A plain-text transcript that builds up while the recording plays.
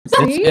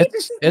It's See? it's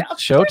This is it's of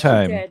course you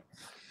showtime. did.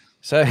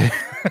 So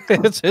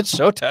it's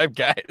showtime,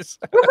 guys.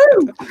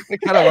 We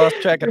kind of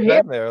lost track of We're here.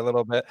 time there a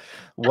little bit.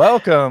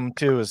 Welcome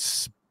to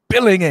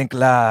Spilling Ink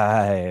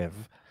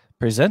Live,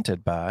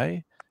 presented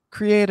by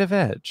Creative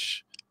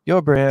Edge.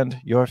 Your brand,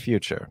 your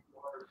future.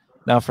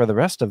 Now, for the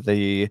rest of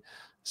the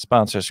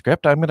sponsor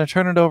script, I'm going to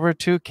turn it over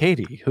to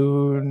Katie,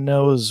 who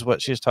knows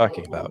what she's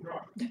talking about.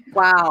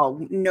 Wow,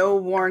 no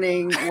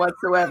warning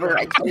whatsoever.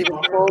 I can't even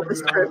pull the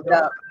script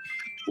up.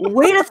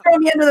 Way to throw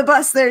me under the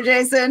bus there,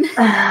 Jason.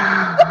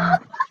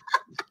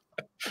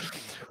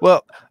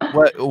 Well,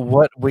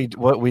 what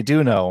we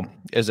do know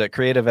is that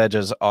Creative Edge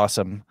is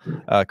awesome.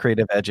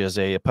 Creative Edge is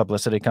a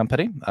publicity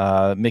company.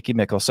 Mickey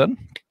Mickelson,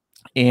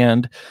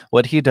 and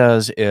what he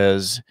does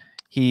is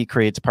he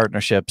creates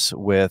partnerships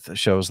with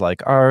shows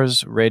like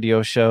ours,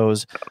 radio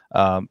shows,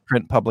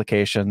 print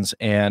publications,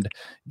 and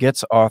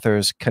gets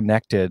authors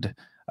connected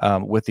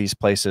with these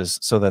places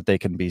so that they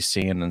can be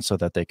seen and so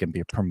that they can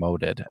be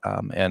promoted,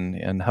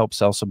 and help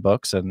sell some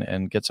books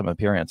and get some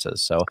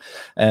appearances. So,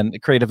 and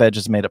Creative Edge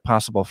has made it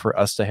possible for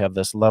us to have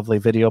this lovely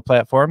video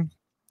platform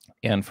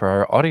and for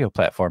our audio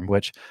platform,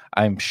 which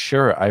I'm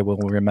sure I will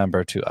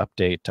remember to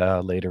update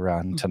later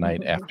on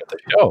tonight after the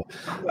show.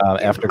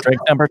 After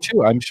drink number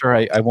 2, I'm sure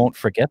I won't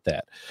forget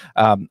that.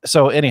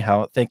 So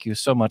anyhow, thank you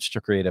so much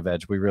to Creative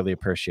Edge. We really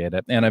appreciate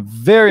it. And I'm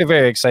very,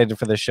 very excited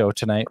for the show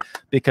tonight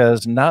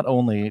because not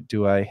only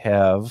do I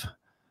have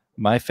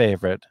my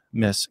favorite,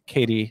 Miss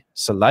Katie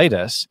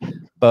Saulides,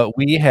 but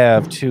we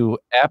have 2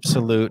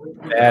 absolute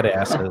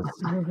badasses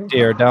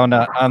here down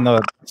on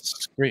the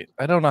screen.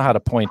 I don't know how to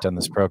point on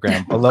this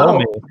program. Below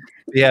me,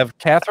 we have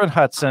Catherine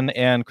Hudson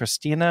and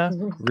Christina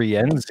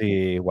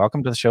Rienzi.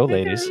 Welcome to the show,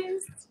 ladies.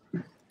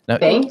 Now,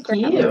 Thank For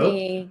you. having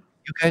me.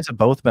 you guys have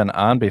both been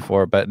on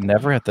before, but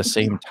never at the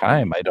same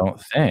time, I don't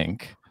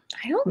think.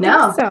 I don't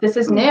No, think so. this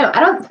is new. I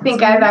don't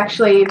think I've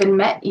actually even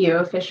met you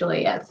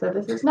officially yet, so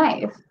this is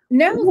nice.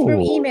 No, through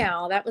Ooh.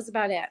 email. That was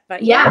about it.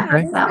 But Yeah, yeah,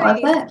 Okay. that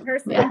was nice it. in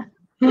person. Yeah.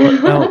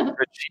 No,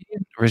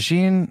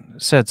 Regine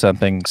said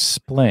something,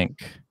 splink.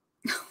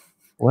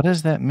 What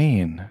does that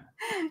mean?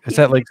 Is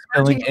that like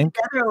spilling Merging ink?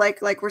 together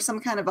like we're some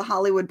kind of a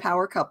Hollywood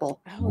power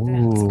couple. Oh,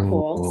 that's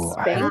cool. Ooh,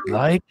 I Spank.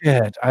 like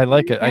it. I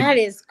like it. That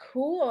is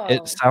cool.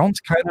 It sounds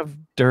kind of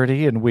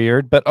dirty and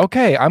weird, but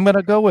okay, I'm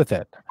gonna go with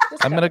it.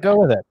 I'm gonna go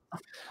with it.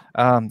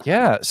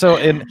 Yeah. So,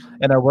 and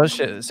I was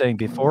saying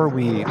before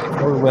we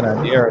went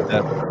on the air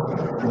that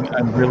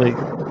I'm really.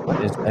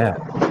 What is that?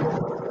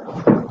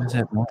 What is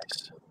that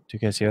noise? Do you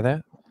guys hear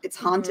that? It's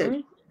haunted.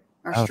 Mhm.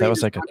 Our Oh, street that was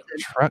is like a haunted.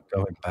 truck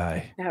going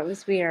by. That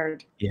was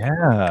weird.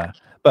 Yeah.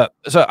 But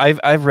so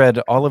I've read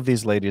all of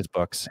these ladies'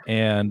 books,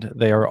 and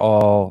they are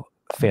all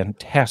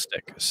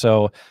fantastic.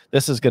 So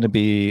this is going to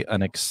be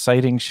an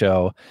exciting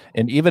show.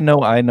 And even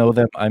though I know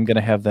them, I'm going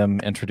to have them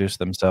introduce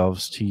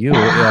themselves to you.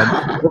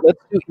 And well,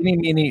 let's do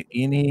eeny,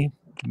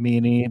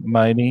 meeny,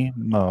 miny,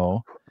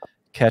 mo.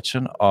 Catch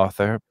an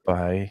author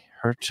by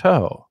her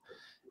toe.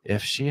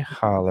 If she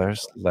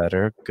hollers, let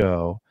her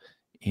go.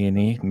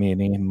 Eeny,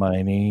 meeny,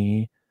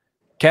 miny.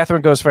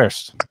 Catherine goes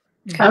first.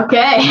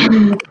 Okay.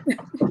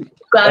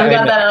 Glad we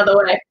got that out of the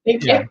way.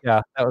 Thank you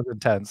Yeah, that was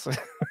intense.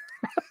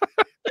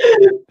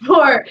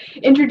 for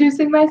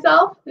introducing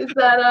myself. Is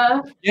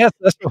that Yes,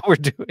 that's what we're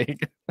doing.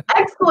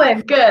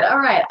 excellent? Good. All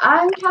right.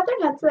 I'm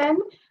Catherine Hudson.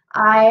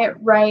 I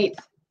write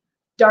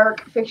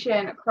dark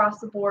fiction across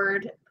the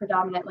board,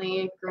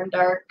 predominantly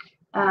grimdark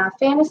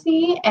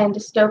fantasy and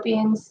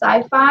dystopian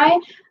sci-fi.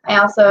 I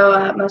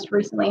also most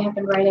recently have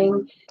been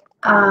writing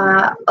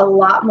a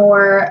lot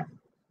more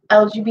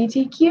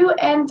LGBTQ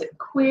and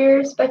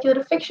queer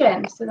speculative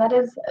fiction. So that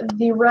is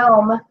the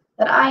realm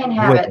that I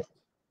inhabit.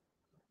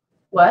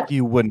 What?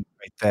 You wouldn't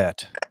write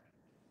that.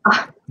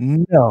 Ah.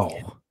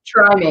 No.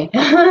 Try me.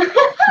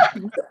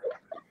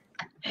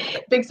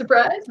 Big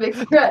surprise, big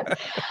surprise.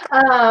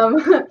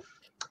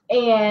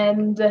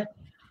 And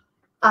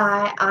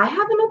I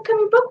have an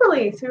upcoming book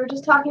release. We were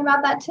just talking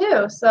about that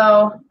too.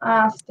 So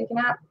sticking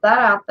that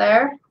out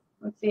there.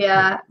 Let's see,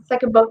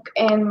 second book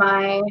in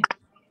my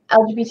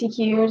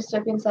LGBTQ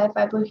dystopian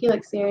sci-fi Blue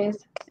Helix series,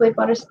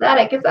 Sleepwater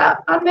Static, is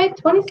out on May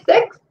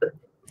 26th.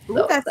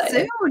 Ooh, that's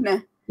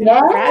soon. Yeah.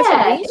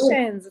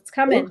 Congratulations. It's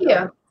coming. Thank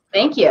you.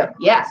 Thank you.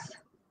 Yes.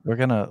 We're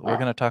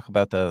gonna talk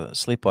about the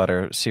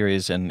Sleepwater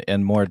series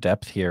in more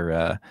depth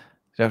here.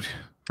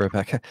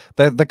 Rebecca,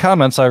 the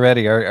comments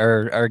already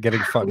are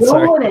getting fun.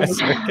 Sorry,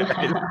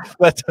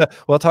 but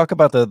we'll talk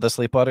about the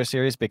Sleepwater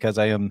series because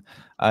I am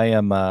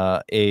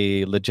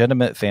a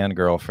legitimate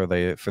fangirl for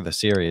the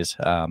series.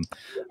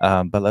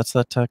 But let's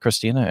let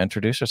Christina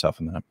introduce herself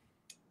a minute.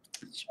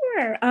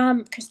 Sure.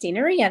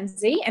 Christina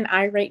Rienzi, and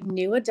I write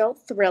new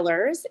adult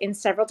thrillers in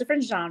several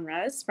different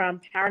genres,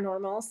 from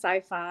paranormal,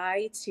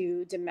 sci-fi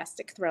to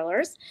domestic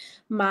thrillers.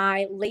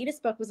 My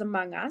latest book was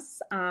Among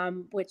Us,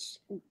 which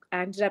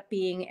ended up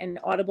being an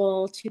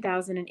Audible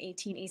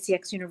 2018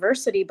 ACX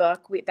University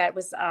book that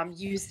was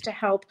used to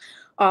help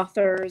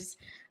authors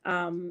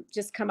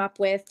just come up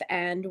with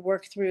and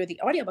work through the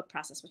audiobook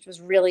process, which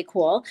was really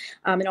cool,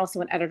 and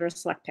also an editor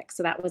select pick.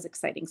 So that was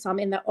exciting. So I'm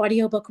in the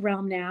audiobook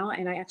realm now,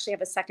 and I actually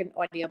have a second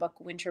audiobook,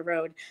 Winter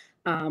Road,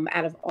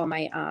 out of all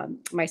my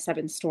my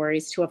 7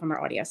 stories. 2 of them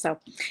are audio. So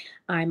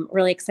I'm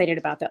really excited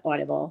about the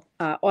Audible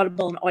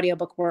and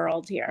audiobook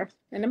world here,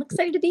 and I'm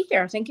excited to be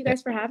here. Thank you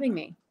guys for having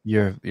me.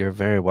 You're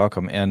very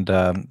welcome. And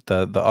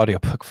the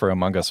audiobook for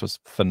Among Us was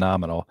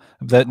phenomenal.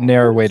 That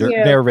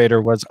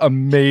narrator was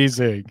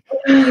amazing.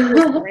 He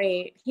was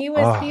great. He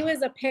Oh.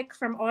 was a pick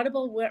from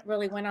Audible.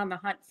 Really went on the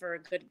hunt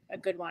for a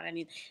good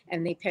one,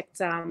 and they picked.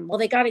 Well,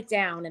 they got it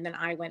down, and then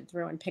I went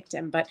through and picked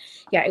him. But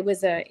yeah, it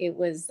was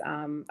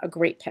a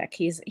great pick.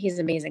 He's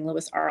amazing,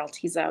 Lewis Arlt.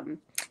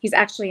 He's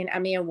actually an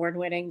Emmy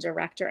award-winning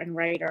director and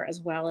writer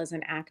as well as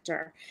an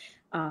actor,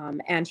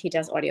 and he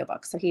does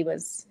audiobooks. So he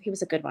was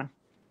a good one.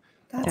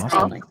 That's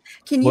Awesome. awesome.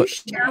 Can you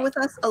share with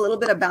us a little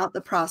bit about the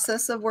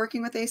process of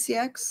working with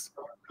ACX?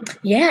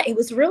 Yeah, it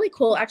was really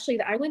cool. Actually,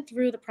 I went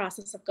through the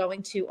process of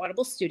going to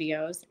Audible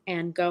Studios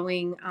and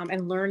going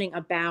and learning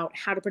about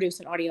how to produce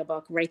an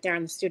audiobook right there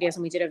in the studios.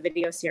 And we did a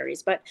video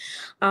series. But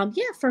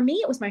yeah, for me,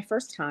 it was my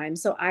first time.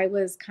 So I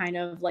was kind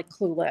of like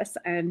clueless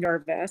and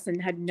nervous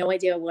and had no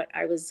idea what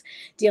I was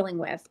dealing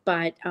with.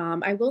 But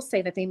I will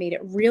say that they made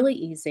it really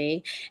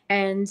easy.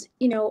 And,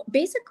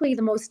 basically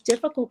the most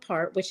difficult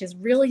part, which is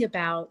really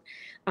about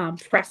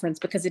preference,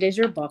 because it is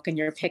your book and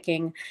you're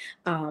picking,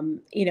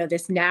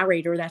 this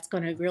narrator that's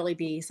going to really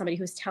be somebody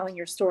who's telling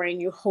your story, and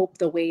you hope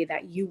the way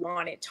that you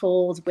want it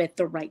told with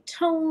the right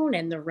tone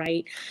and the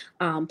right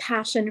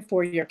passion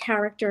for your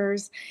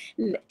characters,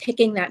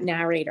 picking that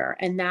narrator.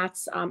 And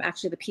that's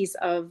actually the piece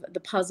of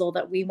the puzzle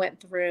that we went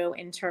through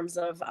in terms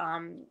of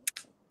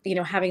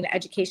having the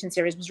education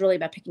series was really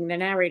about picking the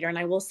narrator. And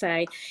I will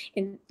say,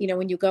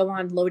 when you go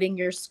on loading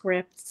your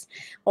scripts,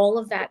 all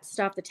of that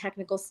stuff, the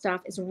technical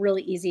stuff is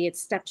really easy. It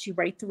steps you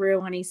right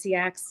through on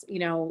ACX.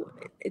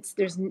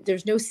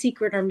 There's no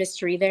secret or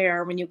mystery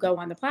there when you go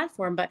on the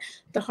platform, but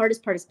the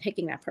hardest part is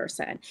picking that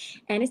person.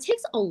 And it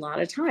takes a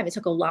lot of time. It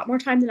took a lot more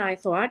time than I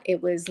thought.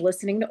 It was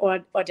listening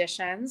to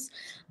auditions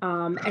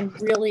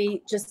and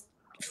really just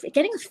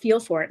getting a feel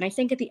for it. And I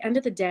think at the end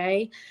of the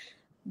day,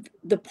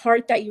 the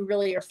part that you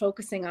really are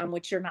focusing on,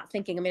 which you're not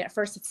thinking. I mean, at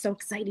first it's so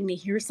exciting to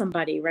hear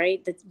somebody,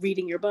 right, that's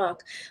reading your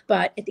book.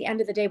 But at the end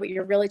of the day, what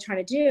you're really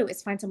trying to do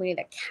is find somebody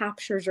that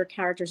captures your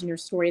characters and your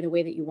story the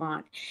way that you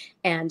want.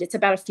 And it's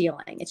about a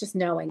feeling. It's just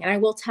knowing. And I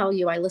will tell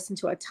you, I listened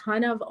to a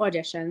ton of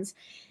auditions,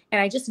 and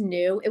I just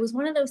knew. It was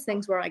one of those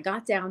things where I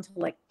got down to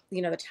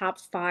the top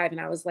 5, and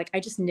I was like, I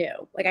just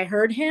knew. Like, I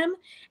heard him,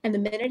 and the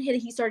minute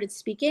he started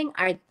speaking,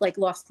 I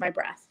lost my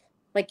breath.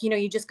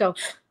 You just go,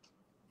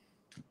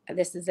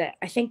 this is it.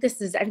 I think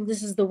this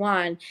is the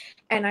one.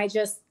 And I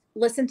just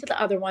listened to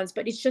the other ones,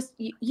 but it's just,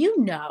 you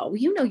know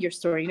your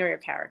story, you know your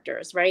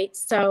characters, right?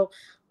 So,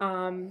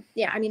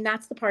 yeah, I mean,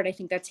 that's the part I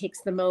think that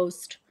takes the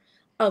most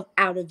out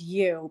of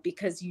you,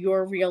 because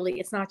you're really,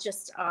 it's not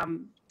just,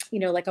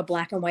 like a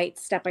black and white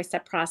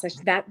step-by-step process.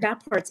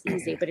 That part's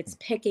easy, but it's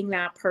picking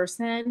that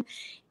person.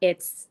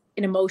 It's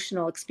an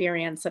emotional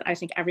experience that I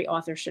think every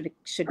author should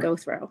go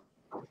through.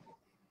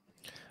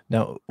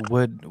 Now,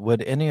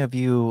 would any of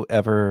you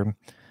ever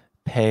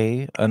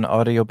pay an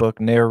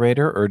audiobook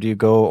narrator, or do you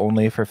go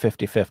only for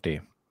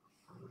 50-50?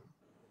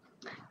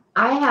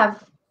 I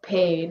have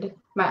paid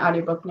my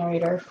audiobook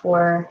narrator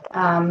for,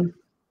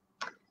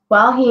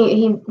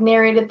 he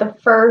narrated the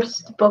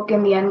first book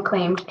in the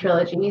Unclaimed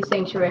trilogy,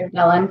 Sanctuary of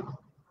Dellen,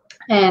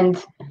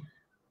 and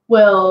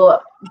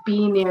will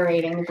be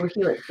narrating the Blue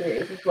Helix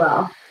series as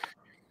well.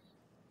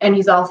 And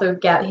he's also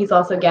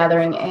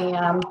gathering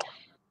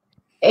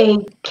a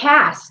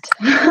cast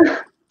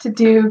to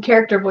do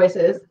character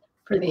voices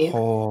for these.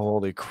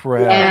 Holy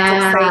crap.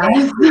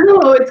 Yeah,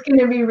 so it's going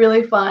to be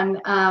really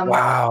fun.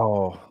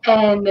 Wow.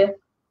 And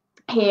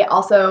he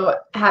also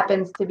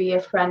happens to be a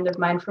friend of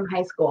mine from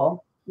high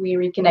school. We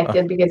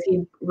reconnected because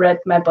he read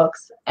my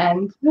books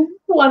and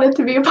wanted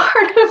to be a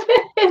part of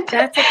it.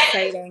 That's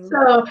exciting.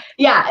 So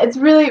yeah, it's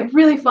really,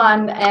 really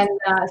fun. And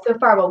so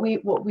far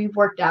what we've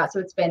worked out, so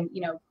it's been,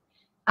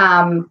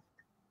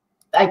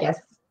 I guess,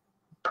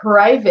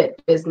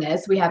 private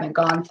business. We haven't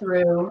gone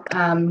through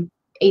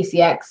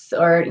ACX,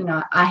 or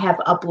I have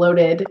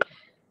uploaded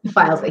the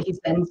files that he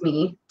sends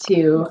me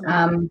to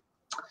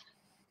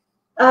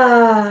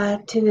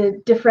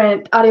the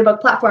different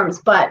audiobook platforms,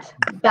 but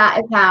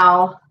that's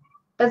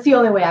the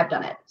only way I've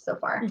done it so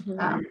far. And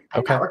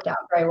that worked out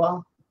very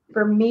well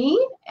for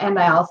me. And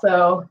I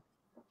also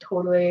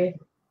totally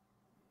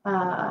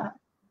I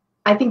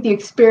think the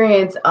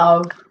experience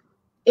of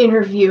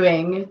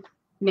interviewing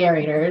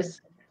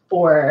narrators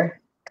for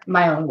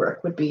my own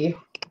work would be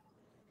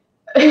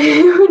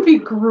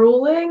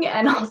grueling,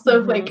 and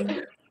also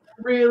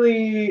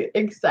really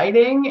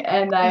exciking,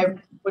 and I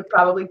would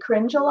probably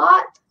cringe a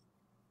lot.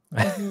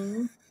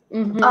 Which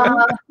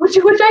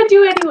I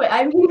do anyway.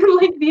 I mean,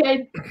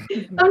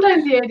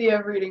 sometimes the idea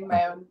of reading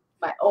my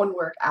own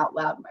work out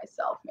loud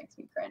myself makes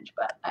me cringe,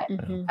 but I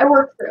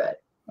work through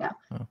it. Yeah.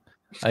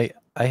 I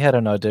had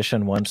an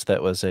audition once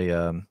that was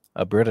a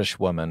a British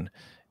woman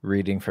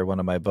reading for one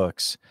of my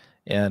books,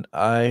 and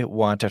I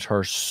wanted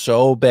her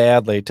so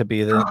badly to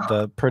be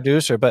the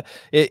producer, but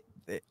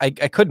I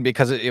couldn't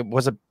because it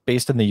wasn't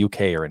based in the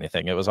UK or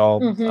anything. It was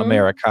all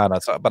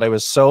Americana. So, but I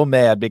was so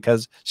mad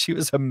because she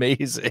was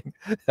amazing,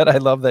 and I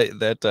love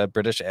that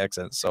British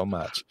accent so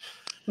much.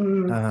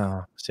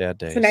 Oh, sad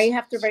days. So now you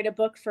have to write a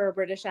book for a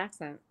British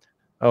accent.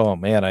 Oh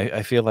man,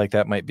 I feel like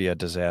that might be a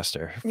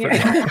disaster.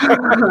 Yeah.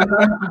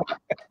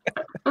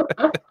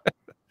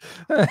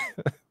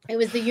 It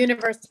was the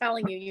universe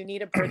telling you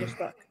need a British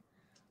book.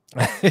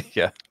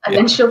 Yeah. And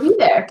then she'll be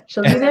there.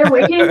 She'll be there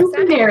waiting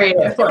to narrate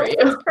it for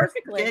you.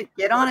 Perfectly.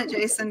 Get on it,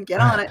 Jason.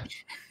 Get on it.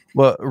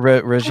 Well,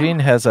 Regine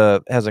has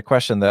a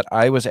question that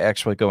I was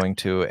actually going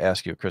to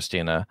ask you,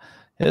 Christina.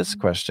 His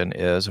question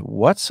is,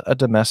 what's a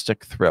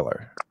domestic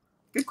thriller?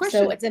 Good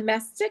question. So a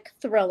domestic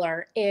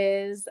thriller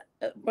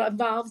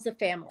involves a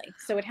family.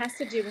 So it has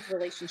to do with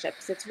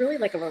relationships. It's really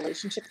like a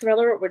relationship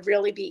thriller. It would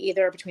really be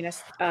either between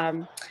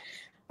a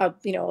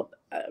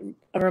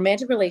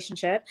romantic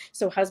relationship,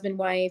 so husband,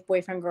 wife,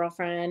 boyfriend,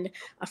 girlfriend,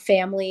 a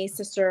family,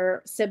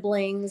 sister,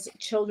 siblings,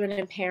 children,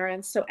 and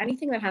parents. So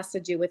anything that has to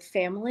do with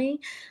family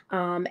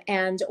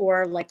and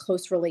or like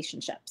close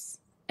relationships.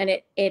 And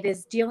it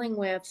is dealing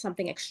with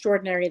something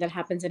extraordinary that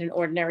happens in an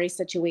ordinary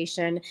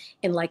situation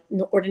in like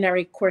an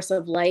ordinary course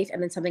of life,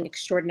 and then something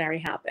extraordinary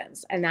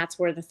happens. And that's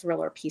where the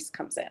thriller piece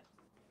comes in.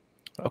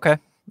 Okay.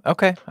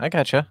 I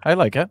gotcha. I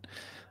like it.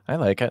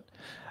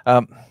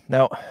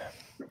 Now,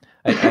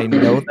 I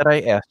know that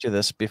I asked you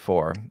this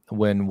before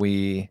when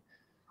we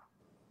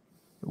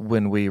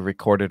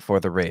recorded for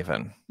The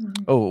Raven.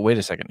 Oh, wait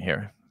a second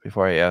here.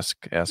 Before I ask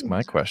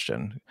my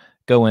question,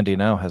 Go Indy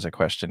Now has a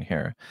question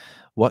here.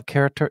 What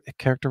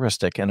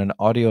characteristic in an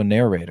audio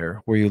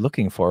narrator were you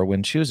looking for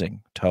when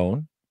choosing?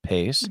 Tone,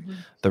 pace,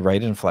 the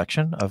right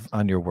inflection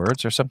on your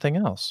words, or something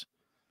else?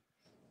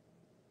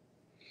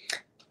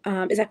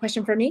 Is that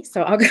question for me?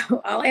 So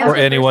I'll answer. Or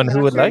anyone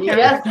who would like it.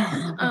 Yes.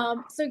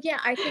 So yeah,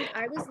 I think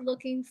I was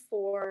looking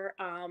for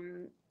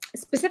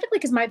specifically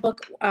because my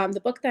book,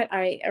 the book that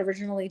I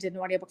originally did an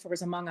audiobook for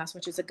was Among Us,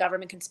 which is a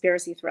government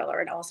conspiracy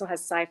thriller. It also has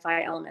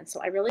sci-fi elements.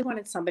 So I really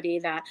wanted somebody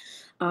that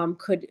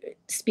could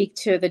speak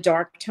to the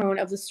dark tone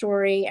of the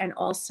story and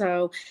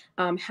also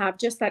have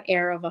just that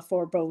air of a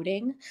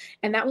foreboding.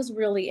 And that was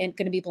really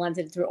going to be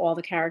blended through all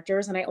the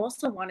characters. And I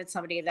also wanted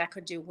somebody that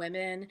could do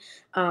women,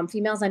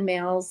 females and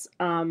males,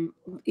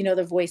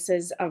 the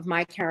voices of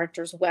my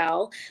characters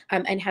well,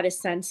 and had a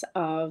sense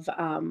of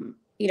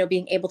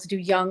being able to do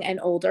young and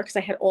older, because I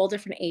had all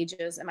different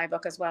ages in my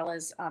book as well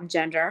as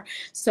gender.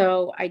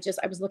 So I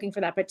was looking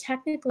for that. But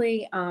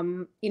technically,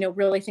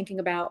 really thinking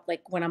about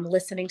like when I'm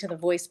listening to the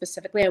voice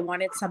specifically, I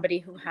wanted somebody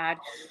who had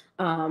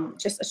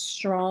just a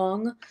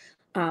strong,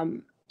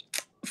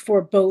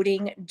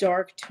 foreboding,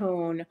 dark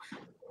tone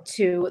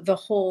to the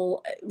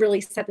whole, really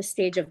set the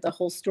stage of the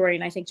whole story.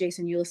 And I think,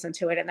 Jason, you listened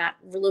to it, and that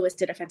Lewis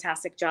did a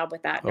fantastic job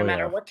with that. No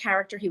matter what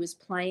character he was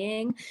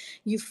playing,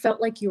 you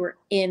felt like you were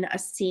in a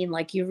scene,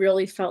 like you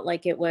really felt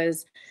like it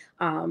was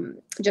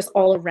just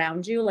all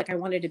around you. Like I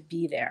wanted to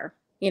be there.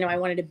 I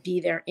wanted to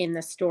be there in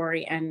the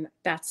story. And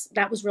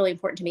that was really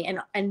important to me.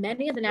 And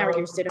many of the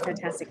narrators did a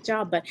fantastic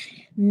job, but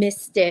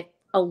missed it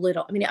a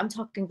little. I mean, I'm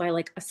talking by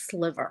like a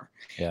sliver.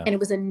 Yeah. And it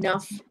was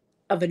enough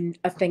of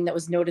a thing that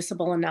was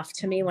noticeable enough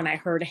to me when I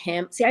heard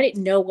him. See, I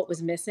didn't know what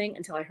was missing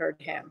until I heard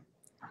him.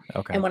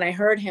 Okay. And when I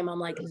heard him, I'm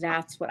like,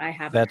 that's what I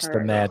haven't heard. That's the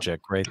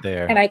magic right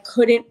there. And I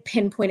couldn't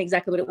pinpoint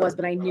exactly what it was,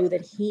 but I knew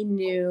that he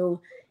knew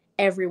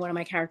every one of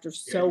my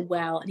characters so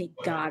well, and he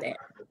got it.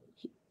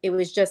 It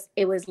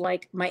was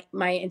like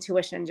my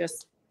intuition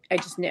I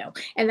just knew.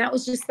 And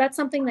that's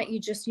something that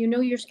you know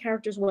your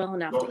characters well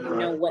enough that you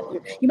know what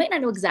you might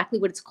not know exactly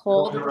what it's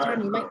called at the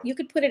time. You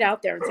could put it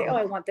out there and say, oh,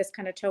 I want this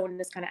kind of tone and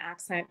this kind of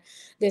accent,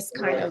 this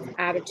kind of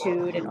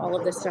attitude and all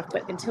of this stuff.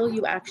 But until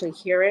you actually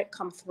hear it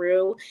come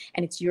through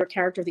and it's your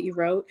character that you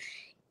wrote,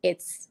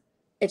 it's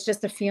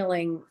just a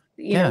feeling,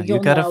 you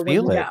gotta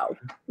feel it.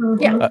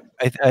 Yeah.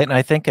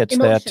 I think it's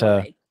that's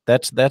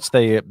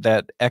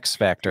that X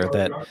factor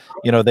that,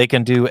 they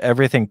can do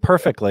everything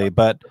perfectly,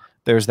 but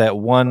there's that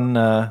one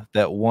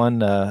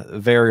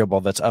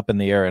variable that's up in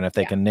the air, and if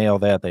they can nail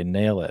that, they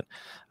nail it.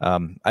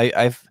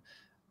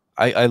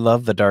 I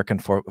love the dark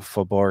and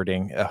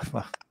foreboding.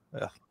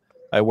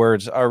 My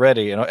words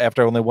already,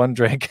 after only one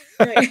drink.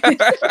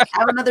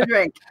 Have another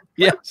drink.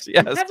 Yes.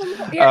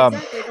 Exactly.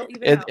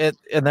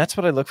 And that's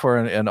what I look for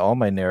in all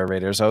my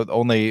narrators.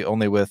 Only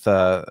with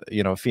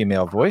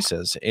female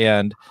voices,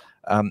 and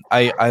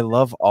I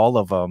love all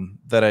of them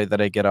that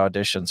I get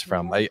auditions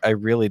from. I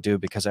really do,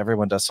 because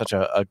everyone does such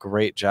a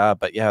great job.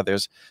 But yeah,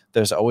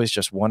 there's always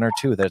just one or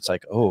two that's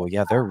like, oh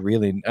yeah, they're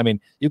really, I mean,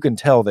 you can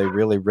tell they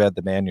really read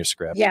the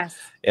manuscript. Yes.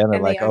 And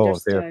they're like,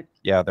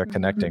 they're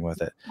connecting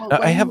with it.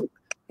 Well,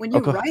 when you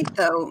write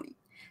though,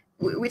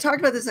 we talked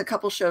about this a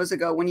couple shows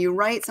ago. When you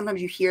write, sometimes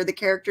you hear the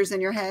characters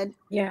in your head.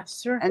 Yeah,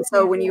 sure. And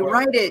so when you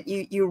write it,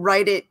 you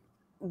write it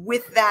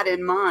with that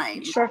in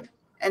mind. Sure.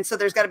 And so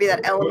there's got to be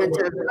that element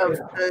of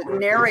the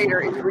narrator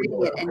is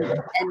reading it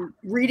and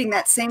reading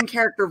that same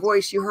character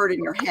voice you heard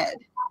in your head.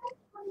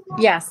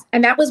 Yes.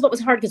 And that was what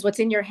was hard, because what's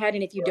in your head,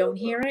 and if you don't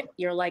hear it,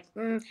 you're like,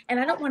 and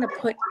I don't want to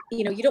put,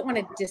 you don't want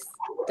to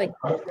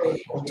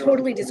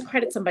totally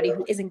discredit somebody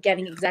who isn't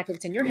getting exactly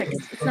what's in your head,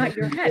 because it's not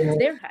your head, it's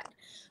their head.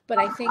 But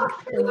I think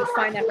when you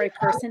find that right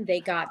person, they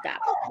got that.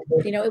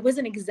 It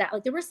wasn't exactly,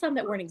 there were some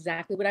that weren't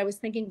exactly what I was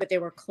thinking, but they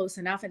were close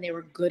enough and they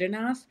were good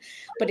enough.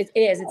 But it's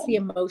the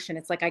emotion.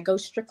 It's like I go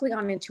strictly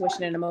on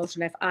intuition and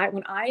emotion.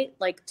 When I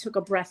took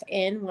a breath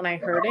in when I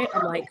heard it,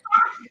 I'm like,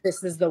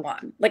 this is the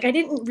one. Like, I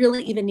didn't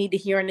really even need to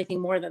hear anything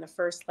more than the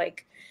first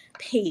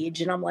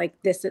page. And I'm like,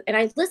 and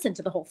I listened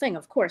to the whole thing,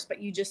 of course, but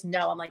you just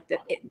know, I'm like,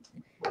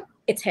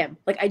 it's him.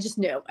 I just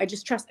knew. I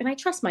just trust, and I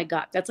trust my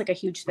gut. That's a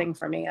huge thing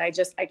for me. I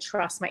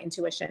trust my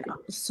intuition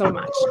so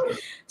much.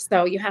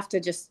 So you have to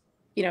just,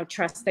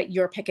 trust that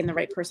you're picking the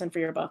right person for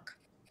your book.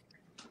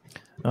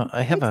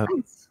 I have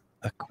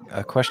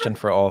a question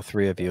for all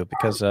three of you,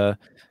 because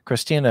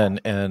Christina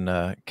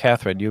and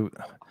Catherine,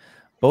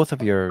 both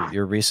of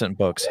your recent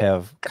books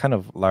have kind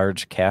of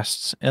large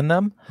casts in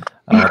them.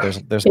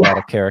 There's a lot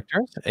of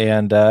characters,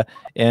 and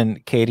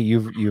Katie,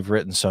 you've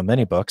written so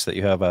many books that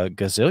you have a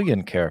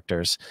gazillion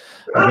characters.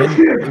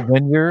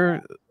 When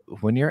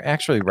you're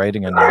actually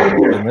writing a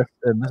novel,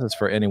 and this is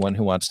for anyone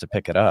who wants to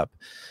pick it up,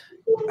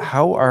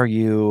 how are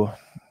you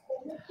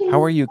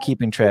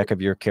keeping track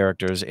of your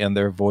characters and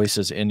their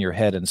voices in your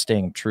head and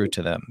staying true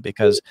to them?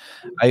 Because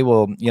I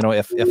will,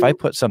 if I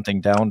put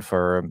something down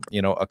for,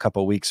 a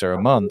couple weeks or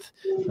a month,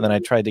 and then I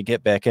tried to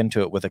get back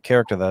into it with a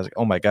character that I was like,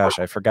 oh my gosh,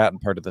 I've forgotten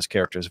part of this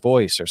character's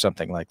voice or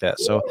something like that.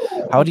 So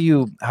how do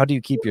you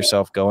keep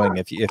yourself going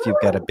if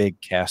you've got a big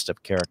cast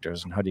of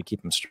characters, and how do you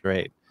keep them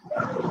straight?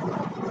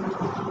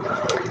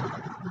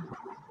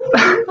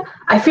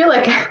 I feel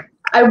like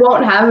I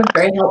won't have a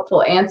very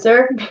helpful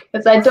answer,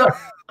 because I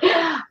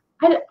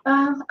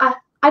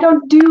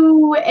don't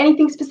do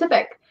anything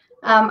specific.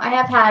 I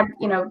have had,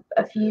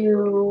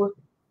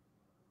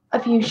 a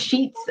few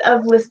sheets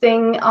of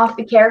listing off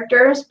the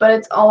characters, but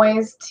it's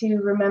always to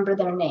remember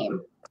their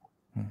name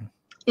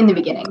in the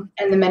beginning.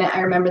 And the minute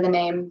I remember the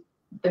name,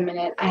 the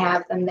minute I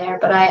have them there.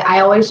 But I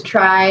always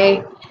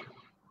try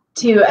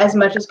to, as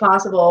much as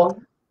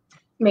possible,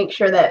 make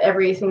sure that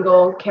every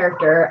single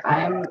character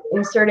I'm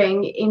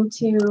inserting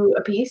into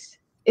a piece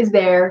is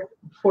there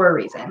for a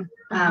reason.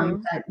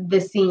 That the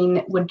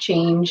scene would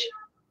change,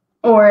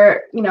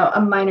 or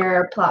a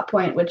minor plot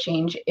point would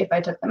change if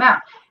I took them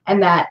out,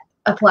 and that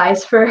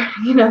applies for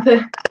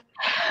the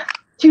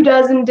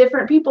 24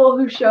 different people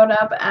who showed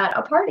up at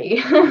a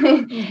party.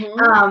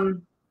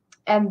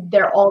 And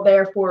they're all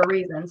there for a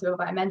reason. So if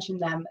I mention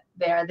them,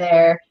 they're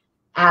there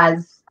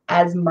as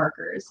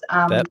markers.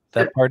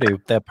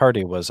 That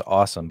party was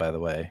awesome, by the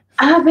way.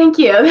 Thank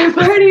you. That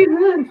party.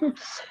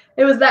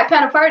 It was that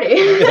kind of party.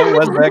 It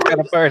was that kind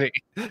of party.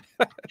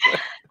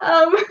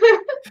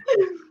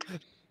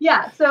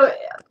 Yeah. So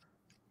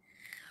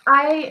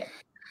I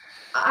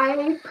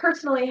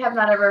personally have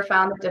not ever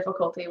found the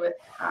difficulty with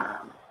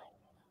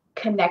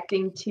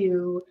connecting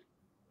to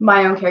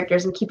my own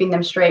characters and keeping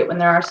them straight when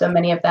there are so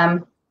many of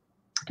them,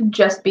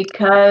 just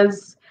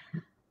because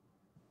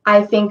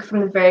I think from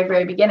the very,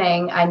 very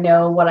beginning, I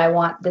know what I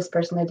want this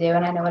person to do,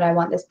 and I know what I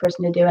want this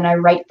person to do, and I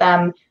write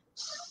them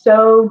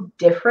so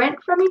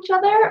different from each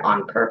other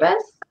on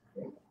purpose,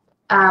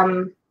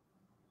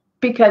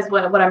 because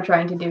what I'm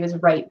trying to do is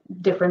write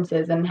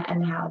differences and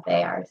how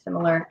they are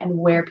similar and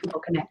where people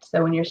connect.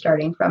 So when you're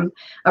starting from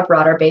a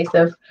broader base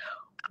of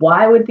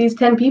why would these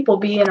 10 people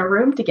be in a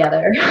room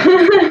together,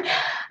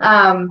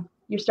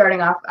 you're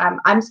starting off,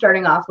 I'm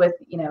starting off with,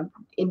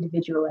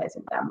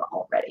 individualizing them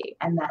already,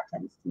 and that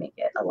tends to make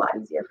it a lot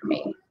easier for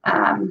me.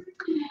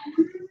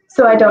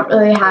 So I don't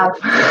really have,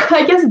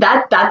 I guess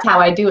that's how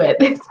I do it.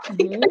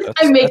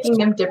 I'm making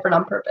them different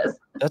on purpose.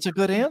 That's a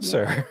good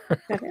answer.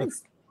 That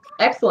is.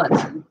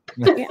 Excellent.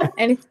 Yeah.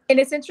 And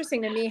it's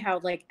interesting to me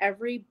how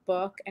every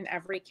book and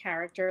every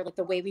character,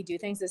 the way we do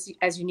things is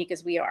as unique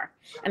as we are.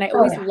 And I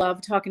always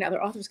love talking to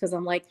other authors, because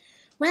I'm like,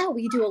 wow,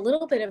 we do a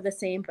little bit of the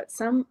same, but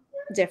some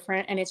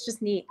different. And it's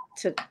just neat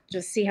to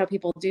just see how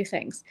people do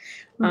things.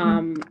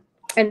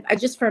 And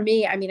just for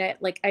me, I mean,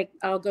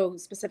 I'll go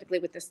specifically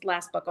with this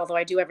last book, although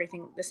I do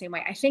everything the same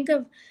way. I think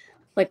of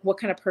what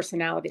kind of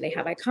personality they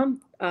have. I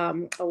come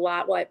a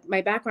lot. Well,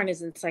 my background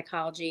is in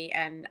psychology,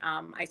 and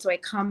so I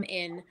come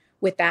in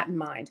with that in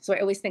mind. So I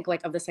always think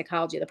of the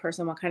psychology of the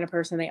person, what kind of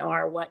person they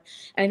are, and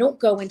I don't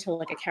go into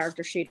a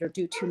character sheet or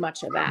do too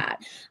much of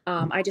that.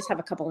 I just have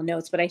a couple of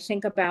notes, but I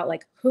think about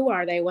who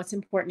are they, what's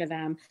important to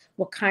them,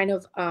 what kind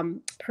of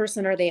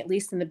person are they, at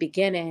least in the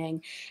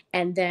beginning,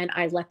 and then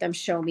I let them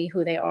show me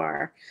who they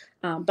are.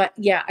 But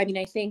yeah, I mean,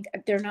 I think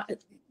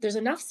there's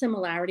enough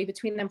similarity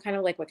between them, kind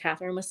of like what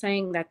Catherine was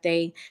saying, that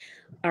they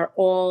are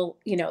all,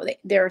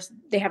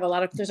 they have a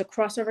lot of, there's a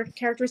crossover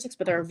characteristics,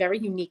 but there are very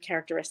unique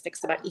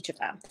characteristics about each of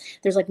them.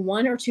 There's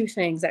one or two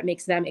things that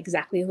makes them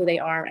exactly who they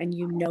are, and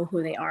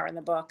who they are in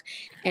the book.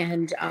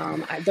 And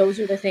those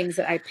are the things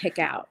that I pick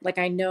out.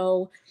 I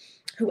know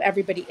who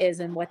everybody is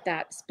and what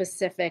that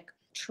specific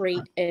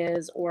trait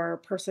is, or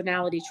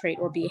personality trait,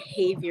 or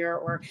behavior,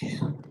 or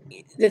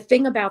the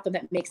thing about them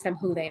that makes them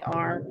who they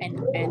are.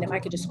 And if I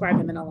could describe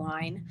them in a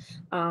line,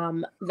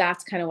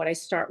 that's kind of what I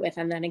start with.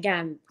 And then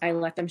again, I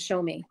let them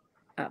show me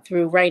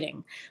through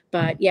writing.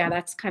 But yeah,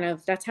 that's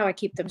how I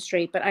keep them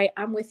straight. But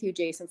I'm with you,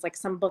 Jason. It's like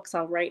some books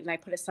I'll write and I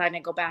put aside and I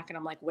go back and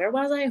I'm like, where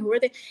was I? Who are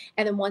they?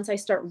 And then once I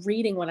start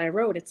reading what I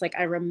wrote, it's like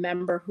I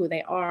remember who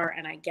they are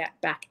and I get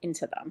back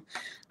into them.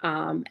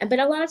 But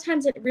a lot of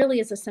times it really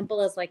is as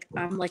simple as like,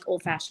 I'm like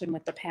old fashioned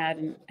with the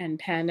pad and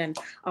pen, and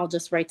I'll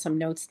just write some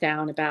notes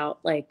down about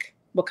like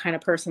what kind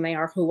of person they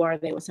are, who are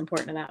they, what's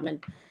important to them,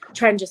 and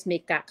try and just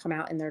make that come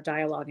out in their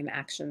dialogue and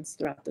actions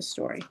throughout the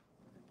story.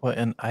 Well,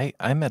 and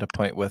I'm at a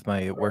point with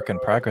my work in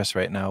progress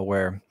right now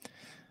where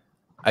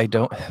I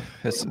don't,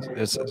 it's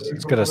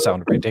going to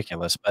sound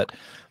ridiculous, but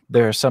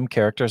there are some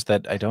characters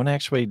that I don't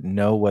actually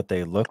know what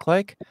they look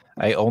like.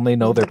 I only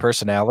know their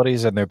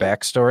personalities and their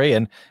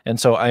backstory. And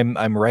so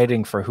I'm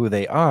writing for who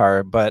they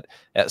are, but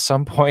at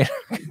some point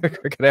we're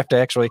going to have to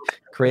actually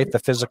create the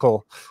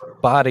physical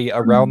body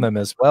around them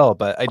as well.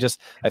 But I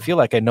feel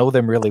like I know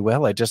them really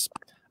well. I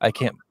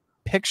can't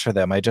picture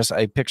them. I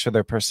picture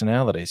their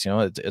personalities. You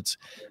know, it's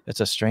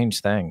a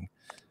strange thing.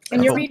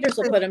 And your readers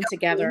will put them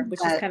together, which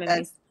is kind of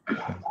nice.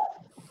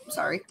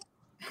 Sorry.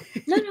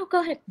 No,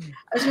 go ahead. I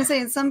was going to say,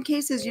 in some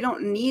cases, you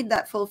don't need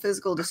that full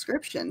physical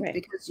description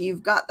because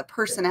you've got the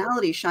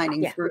personality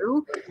shining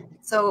through.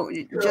 So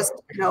just,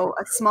 a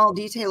small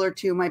detail or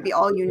two might be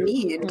all you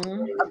need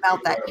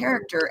about that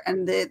character,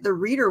 and the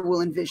reader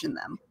will envision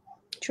them.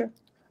 True.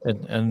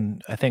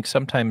 And I think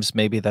sometimes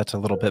maybe that's a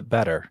little bit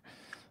better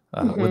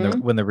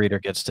when the reader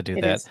gets to do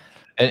that.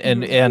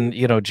 And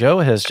Joe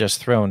has just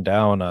thrown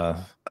down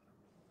a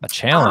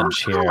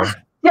challenge here.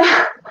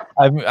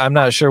 I'm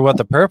not sure what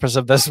the purpose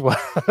of this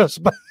was,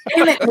 but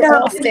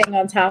staying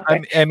on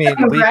topic. I mean,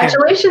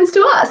 congratulations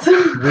to us.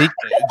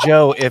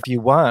 Joe, if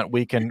you want,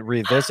 we can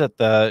revisit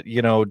the,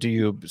 do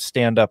you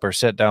stand up or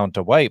sit down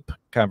to wipe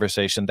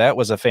conversation. That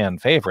was a fan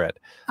favorite.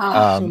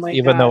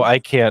 Even though I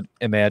can't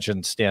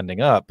imagine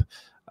standing up.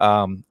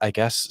 I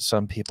guess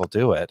some people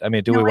do it. I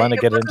mean, we want to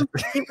get into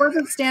it?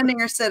 Wasn't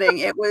standing or sitting.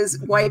 It was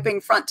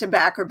wiping front to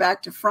back or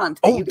back to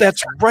front. Oh,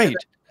 that's right.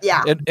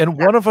 Yeah. And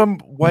one of them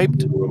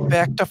wiped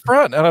back to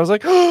front. And I was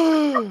like,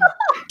 oh,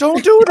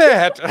 don't do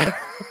that.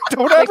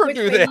 Don't ever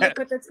do that. You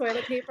put the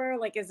toilet paper,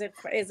 like, is it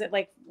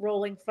like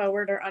rolling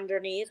forward or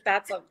underneath?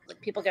 That's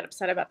people get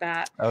upset about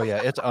that. Oh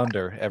yeah. It's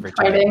under every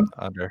time.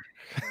 Under.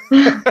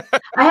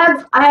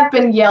 I have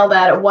been yelled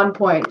at one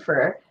point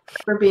for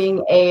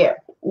being a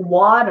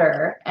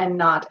water and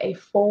not a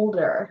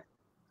folder.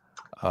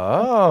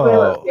 Oh.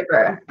 Toilet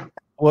paper.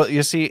 Well,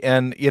 you see,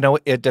 and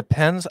it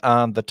depends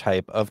on the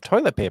type of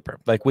toilet paper.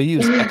 Like we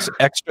use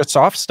extra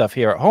soft stuff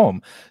here at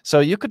home, so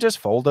you could just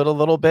fold it a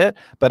little bit.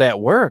 But at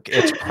work,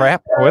 it's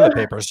crap toilet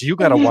paper, so you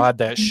got to wad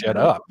that shit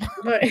up.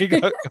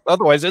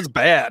 Otherwise, it's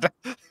bad.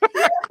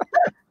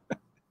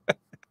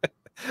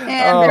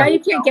 And now you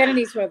can't get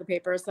any toilet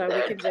paper, so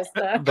we can just.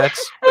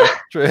 That's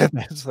true.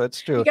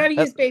 That's true. You got to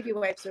use baby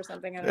wipes or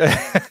something. I don't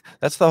know.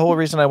 That's the whole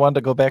reason I wanted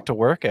to go back to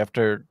work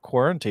after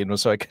quarantine,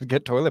 was so I could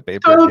get toilet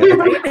paper.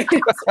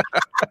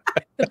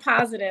 The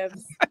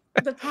positives.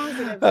 The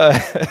positives.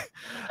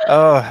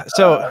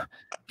 So,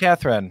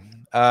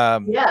 Catherine,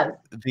 yes.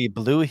 The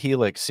Blue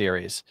Helix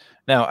series.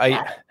 Now,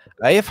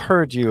 I have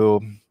heard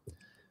you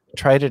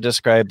try to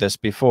describe this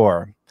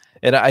before,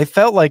 and I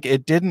felt like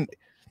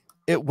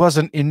it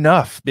wasn't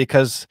enough,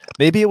 because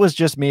maybe it was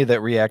just me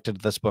that reacted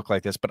to this book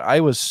like this, but I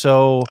was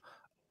so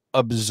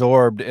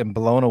absorbed and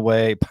blown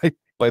away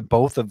by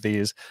both of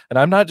these. And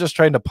I'm not just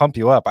trying to pump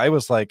you up. I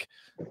was like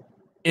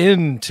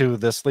into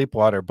the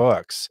Sleepwater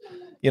books.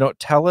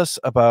 Tell us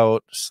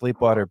about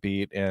Sleepwater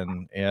Beat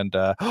and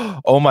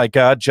oh my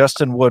God,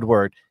 Justin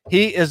Woodward.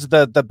 He is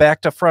the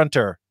back to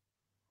fronter.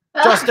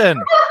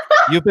 Justin,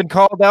 you've been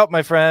called out,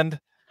 my friend.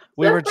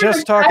 We were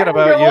just talking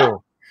about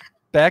you.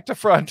 Back to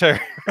fronter.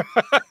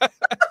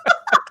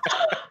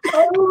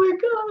 Oh my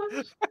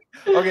gosh.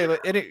 Okay,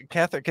 but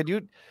Catherine, could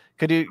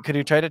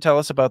you try to tell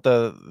us about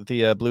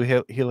the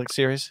Blue Helix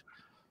series?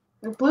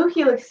 The Blue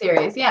Helix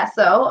series, yeah.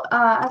 So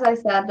as I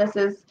said, this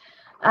is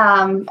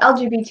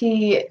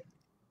LGBTQ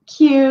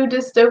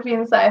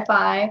dystopian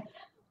sci-fi,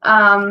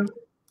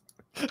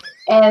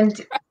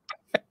 and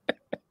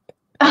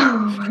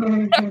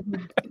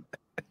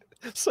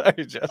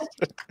sorry,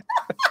 Justin.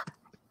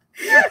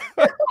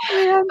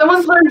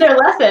 Someone's learned their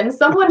lesson.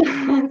 Someone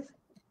has.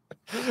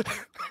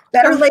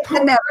 Better late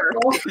than never.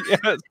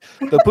 Yes,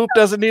 the poop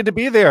doesn't need to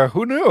be there.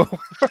 Who knew?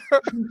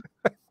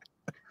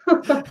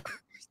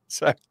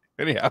 So,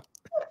 anyhow.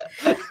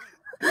 Okay.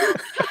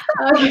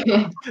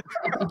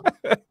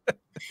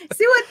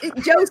 See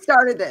what Joe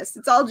started this.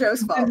 It's all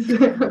Joe's fault.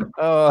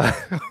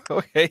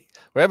 Okay.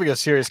 We're having a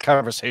serious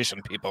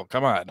conversation, people.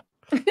 Come on.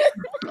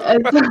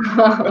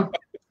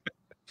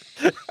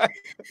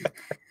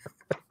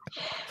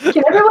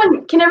 Can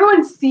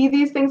everyone see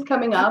these things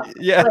coming up?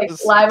 Yes. Like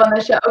live on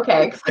the show?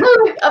 Okay.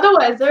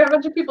 Otherwise, there are a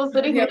bunch of people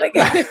sitting here like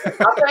nothing.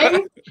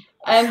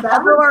 And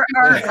that our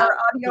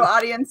audio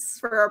audience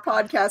for our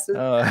podcast is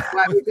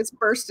why we just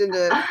burst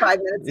into 5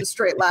 minutes of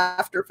straight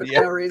laughter for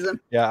no reason.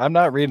 Yeah, I'm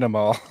not reading them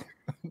all.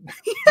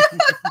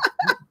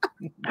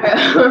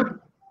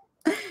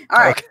 All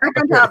right, back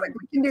on topic.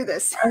 We can do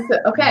this.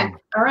 Okay.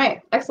 All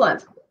right.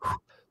 Excellent.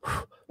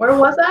 Where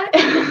was I?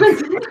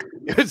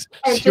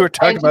 You were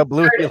talking about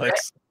Blue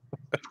Helix.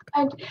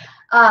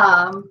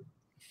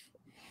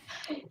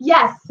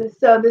 Yes.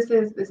 So this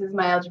is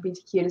my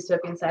LGBTQ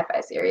dystopian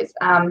sci-fi series.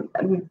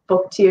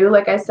 Book 2,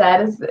 like I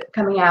said, is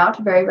coming out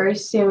very, very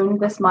soon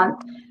this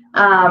month.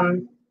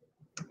 And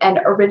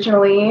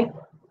originally,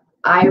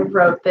 I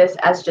wrote this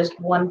as just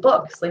one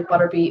book.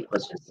 Sleepwater Beat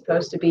was just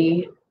supposed to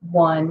be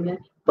one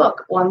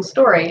book, one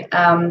story.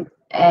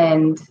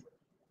 And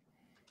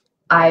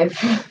I've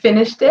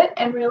finished it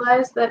and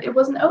realized that it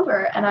wasn't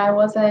over, and I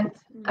wasn't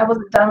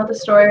done with the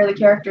story or the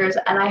characters,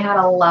 and I had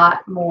a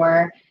lot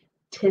more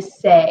to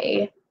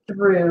say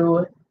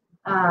through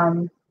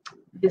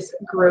this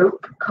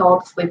group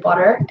called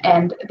Sleepwater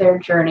and their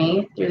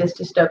journey through this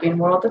dystopian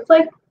world. It's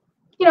like,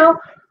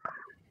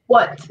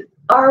 what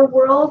our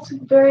world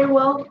very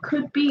well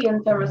could be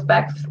in some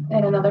respects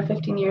in another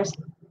 15 years,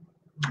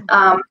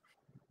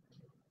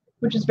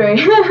 which is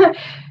very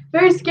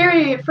very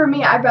scary for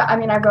me. I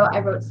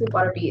wrote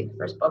Sleepwater Beat, the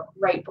first book,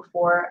 right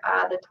before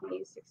the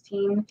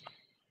 2016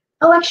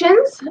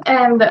 elections,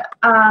 and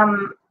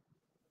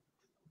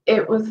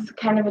it was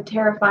kind of a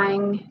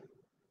terrifying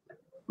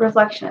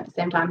reflection at the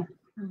same time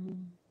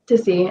to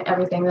see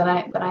everything that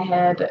I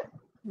had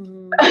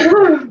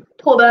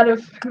pulled out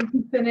of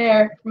thin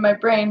air from my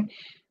brain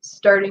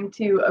starting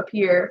to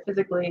appear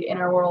physically in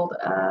our world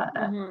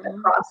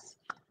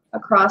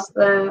across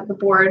the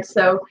board.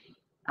 So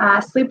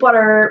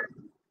Sleepwater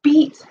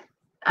Beat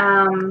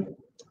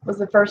was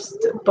the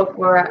first book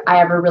where I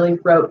ever really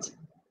wrote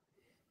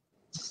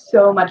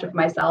so much of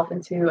myself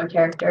into a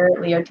character.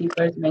 Leo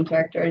Tiefler is the main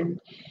character, and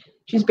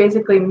she's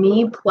basically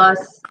me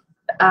plus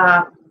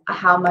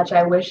how much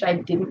I wish I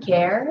didn't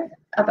care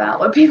about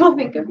what people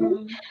think of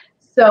me.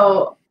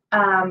 So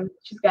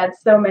she's got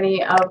so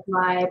many of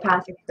my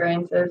past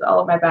experiences, all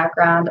of my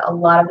background, a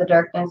lot of the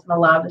darkness and a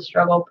lot of the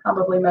struggle,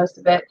 probably most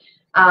of it,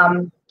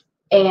 and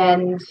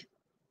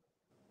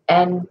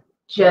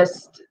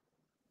just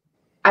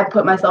I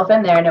put myself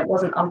in there, and it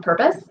wasn't on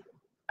purpose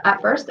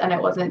at first, and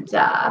it wasn't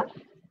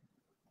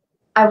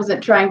I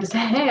wasn't trying to say,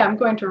 hey, I'm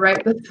going to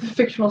write this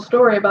fictional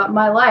story about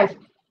my life.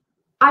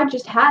 I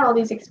just had all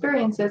these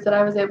experiences that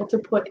I was able to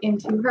put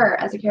into her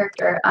as a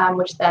character,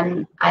 which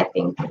then I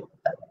think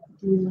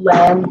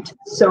lent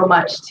so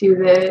much to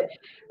the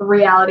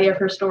reality of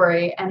her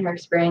story and her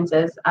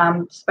experiences,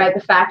 despite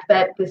the fact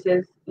that this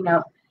is,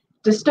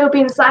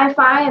 dystopian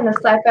sci-fi, and the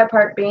sci-fi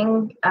part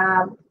being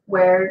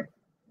where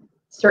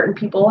certain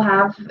people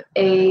have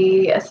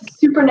a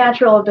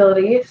supernatural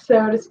ability,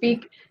 so to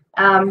speak,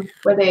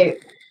 where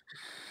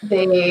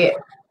they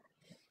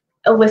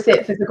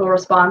elicit physical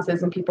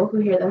responses in people who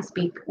hear them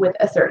speak with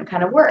a certain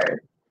kind of word.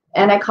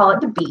 And I call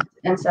it the beat.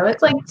 And so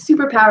it's like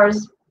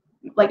superpowers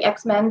like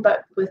X-Men,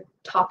 but with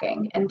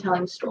talking and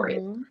telling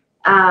stories.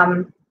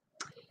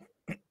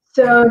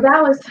 So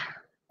that was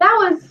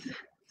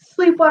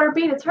Sleepwater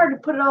Beat. It's hard to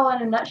put it all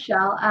in a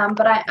nutshell.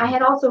 But I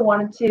had also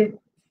wanted to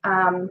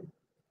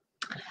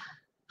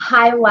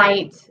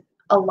highlight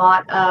a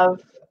lot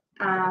of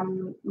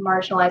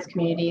marginalized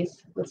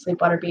communities with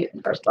Sleepwater Beat in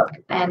the first book.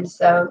 And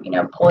so,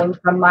 pulling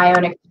from my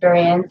own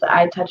experience,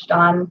 I touched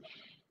on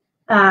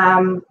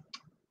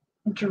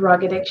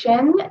drug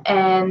addiction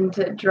and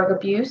drug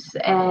abuse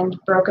and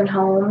broken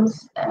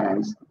homes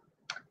and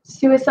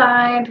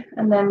suicide,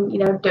 and then,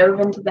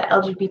 dove into the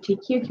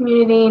LGBTQ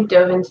community,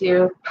 dove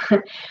into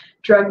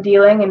drug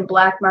dealing and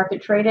black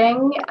market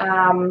trading.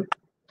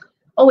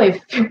 Only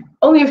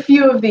a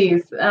few of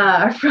these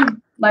are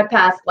from my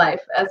past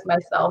life as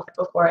myself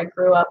before I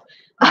grew up.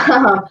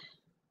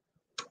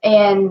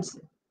 And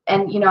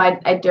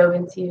I dove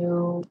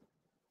into,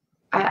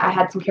 I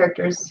had some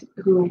characters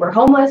who were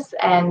homeless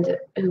and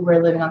who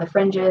were living on the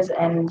fringes,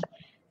 and,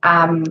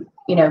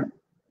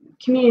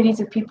 communities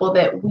of people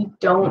that we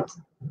don't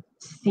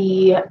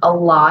see a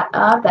lot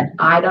of, that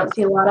I don't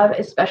see a lot of,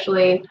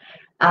 especially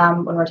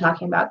when we're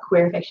talking about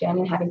queer fiction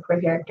and having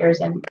queer characters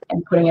and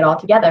putting it all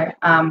together.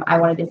 I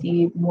wanted to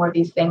see more of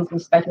these things in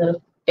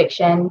speculative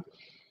fiction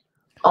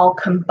all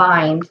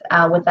combined,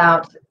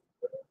 without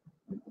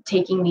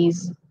taking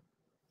these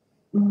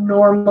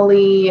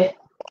normally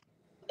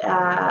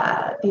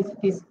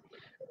these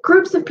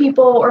groups of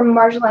people or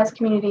marginalized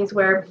communities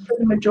where, for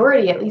the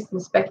majority, at least in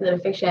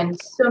speculative fiction,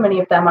 so many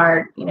of them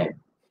are, you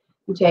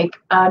take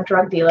a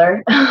drug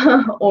dealer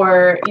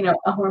or,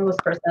 a homeless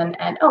person,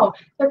 and, oh,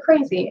 they're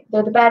crazy,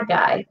 they're the bad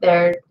guy,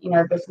 they're,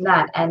 this and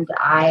that. And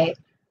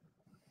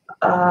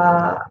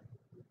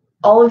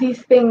all of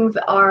these things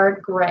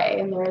are gray,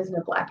 and there is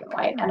no black and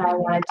white. And I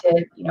wanted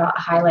to,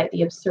 highlight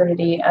the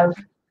absurdity of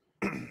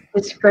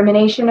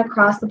discrimination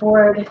across the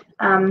board.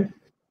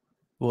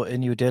 Well,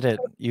 and you did it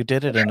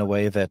in a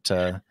way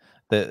that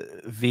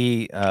the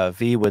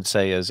V would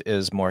say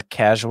is more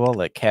casual,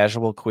 like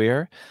casual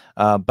queer,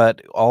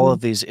 but all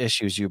of these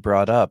issues you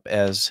brought up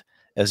as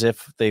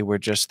if they were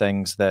just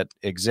things that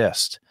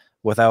exist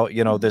without,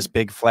 you know, this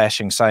big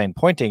flashing sign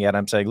pointing at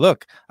them saying,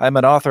 look, I'm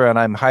an author and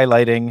I'm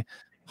highlighting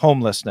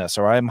homelessness,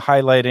 or I'm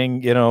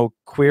highlighting, you know,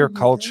 queer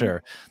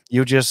culture.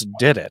 You just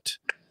did it.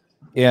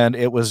 And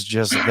it was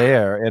just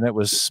there, and it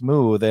was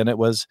smooth, and it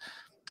was,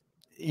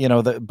 you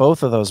know,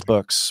 both of those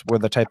books were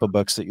the type of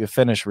books that you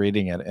finish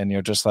reading it and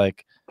you're just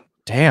like,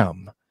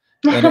 damn.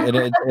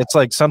 And it's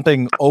like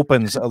something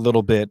opens a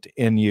little bit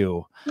in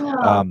you,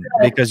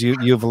 because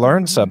you've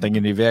learned something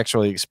and you've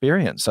actually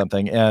experienced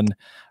something. And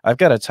I've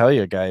got to tell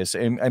you guys,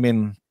 I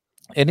mean,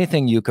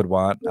 anything you could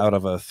want out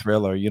of a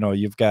thriller, you know,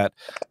 you've got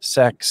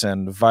sex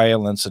and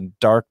violence and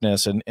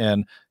darkness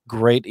and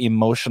great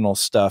emotional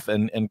stuff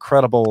and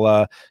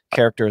incredible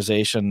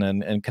characterization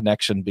and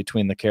connection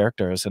between the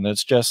characters. And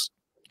it's just,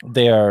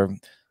 they are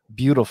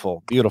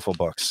beautiful, beautiful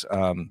books.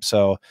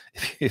 So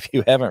if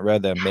you haven't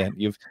read them, man,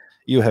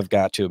 you have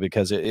got to,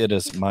 because it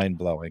is mind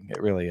blowing. It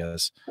really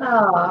is.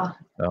 Oh,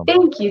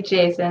 thank you,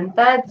 Jason.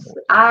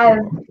 I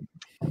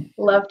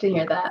love to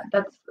hear that.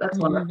 That's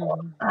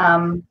wonderful.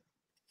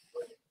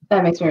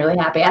 That makes me really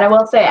happy. And I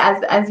will say,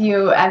 as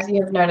you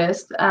have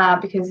noticed,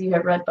 because you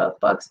have read both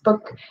books,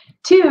 book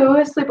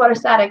 2, Sleepwater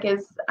Static,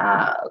 is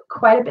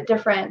quite a bit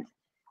different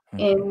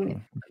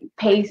in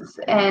pace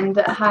and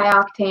high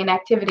octane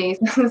activities.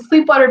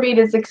 Sleepwater Beat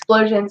is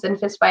explosions and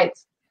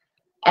fistfights,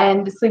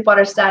 and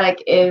Sleepwater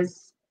Static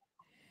is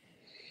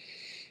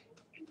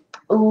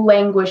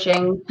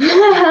languishing.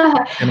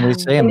 Can we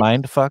say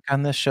mind fuck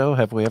on this show?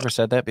 Have we ever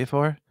said that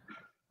before?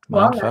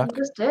 Well, no, we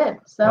just did.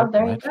 So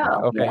there you go.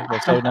 Okay, Yeah. well,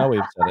 so now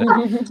we've said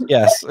it.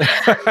 Yes.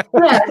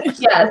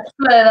 yes.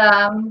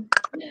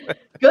 But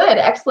good,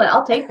 excellent.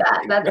 I'll take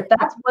that. If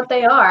that's what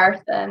they are,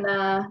 then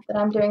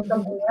I'm doing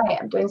something right.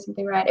 I'm doing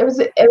something right. It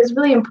was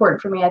really important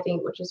for me, I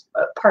think, which is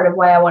part of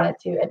why I wanted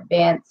to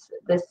advance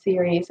this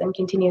series and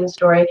continue the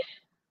story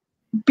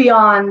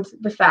beyond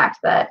the fact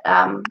that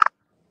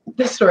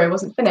this story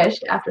wasn't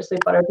finished after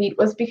Sleepwater Beat,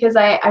 was because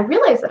I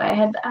realized that I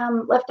had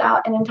left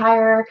out an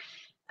entire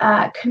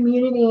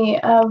community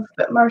of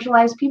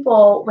marginalized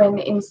people when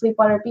in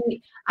Sleepwater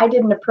Beat I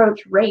didn't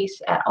approach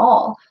race at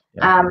all.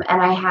 And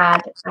I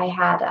had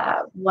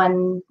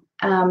one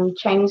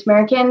Chinese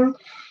American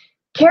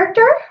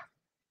character,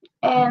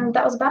 and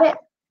that was about it.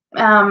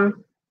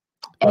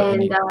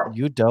 And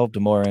you delved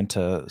more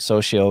into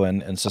socio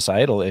and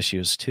societal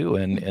issues too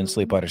in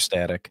Sleepwater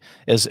Static,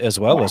 as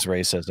well as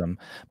racism.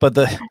 But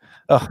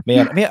oh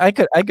man, I mean, I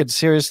could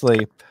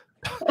seriously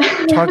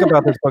talk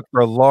about this book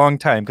for a long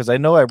time, because I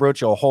know I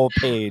wrote you a whole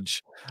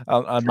page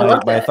on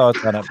my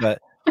thoughts on it.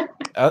 But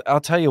I'll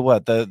tell you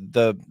what,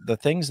 the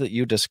things that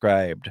you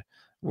described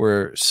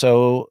were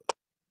so,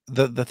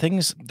 the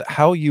things,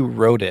 how you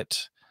wrote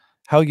it,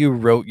 how you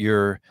wrote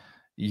your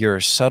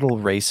subtle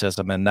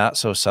racism and not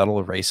so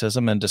subtle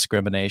racism and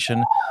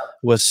discrimination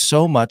was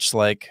so much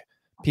like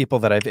people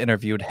that I've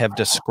interviewed have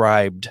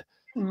described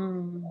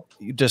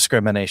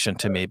discrimination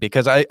to me,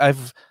 because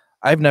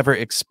I've never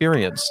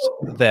experienced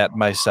that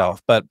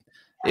myself, but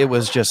it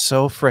was just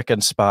so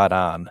frickin' spot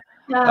on.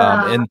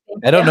 And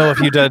I don't know if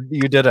you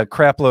did a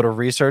crap load of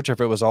research, if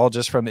it was all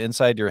just from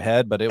inside your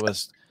head, but it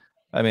was,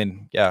 I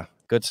mean, yeah,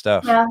 good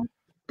stuff. Yeah,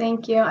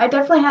 thank you. I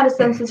definitely had a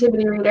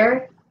sensitivity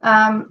reader,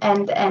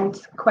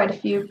 and quite a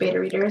few beta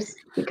readers,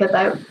 because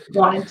I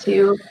wanted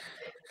to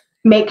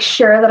make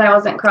sure that I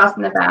wasn't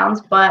crossing the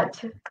bounds.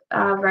 But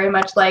very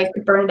much like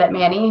Bernadette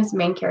Manny, his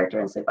main character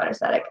in Sleepwater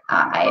Static,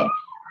 I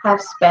have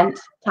spent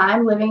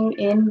time living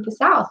in the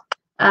South.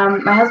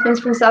 My husband's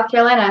from South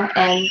Carolina,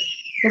 and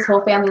his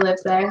whole family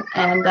lives there.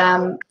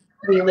 And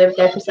we lived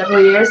there for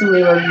several years, and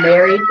we were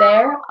married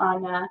there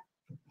on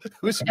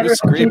Who's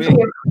screaming?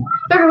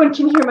 Everyone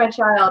can hear my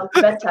child.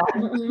 It's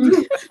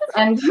bedtime.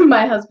 And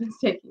my husband's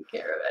taking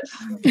care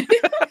of it.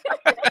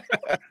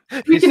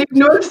 We can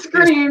ignore the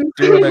screams.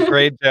 Doing a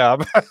great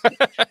job.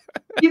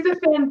 He's a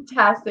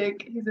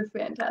fantastic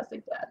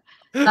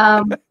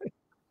dad.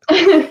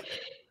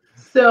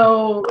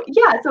 So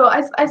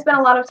I spent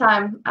a lot of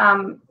time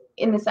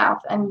in the South,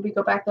 and we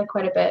go back there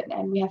quite a bit,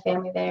 and we have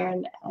family there,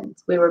 and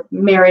we were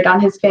married on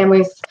his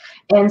family's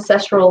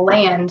ancestral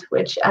land,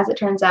 which, as it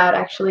turns out,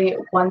 actually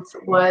once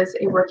was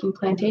a working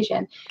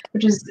plantation,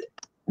 which is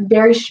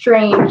very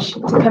strange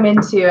to come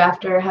into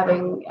after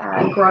having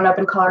grown up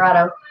in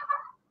Colorado,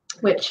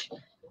 which,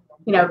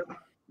 you know,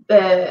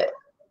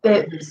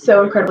 it's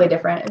so incredibly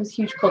different. It was a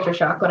huge culture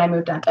shock when I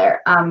moved out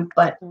there.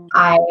 But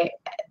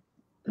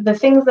the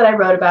things that I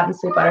wrote about in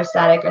Sleepwater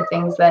Static are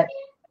things that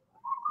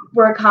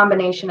were a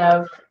combination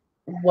of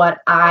what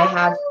I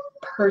have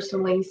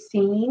personally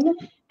seen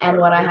and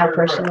what I have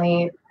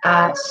personally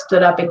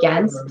stood up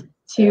against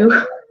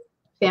to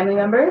family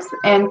members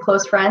and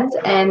close friends,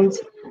 and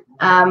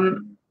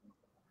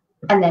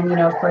then, you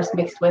know, of course,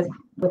 mixed with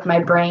my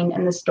brain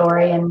and the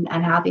story and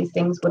how these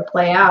things would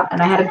play out. And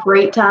I had a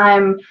great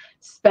time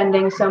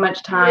spending so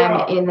much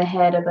time in the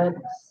head of a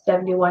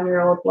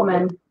 71-year-old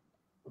woman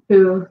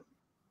who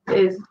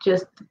is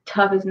just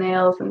tough as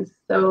nails and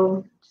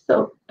so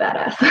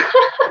badass.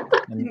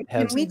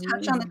 Can we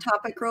touch on the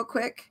topic real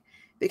quick?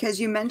 Because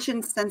you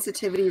mentioned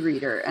sensitivity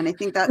reader, and I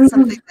think that's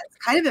something that's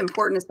kind of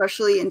important,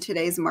 especially in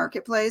today's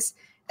marketplace.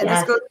 And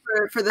this goes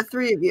for the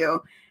three of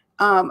you.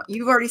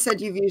 You've already said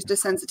you've used a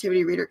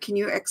sensitivity reader. Can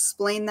you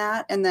explain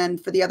that? And then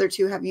for the other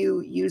two, have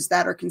you used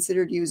that or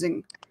considered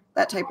using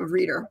that type of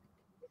reader?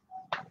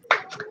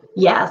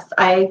 Yes,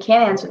 I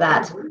can answer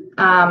that.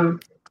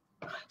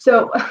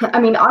 So, I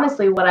mean,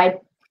 honestly, what I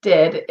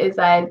did is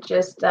I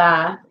just...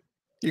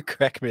 You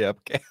crack me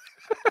up, Kay.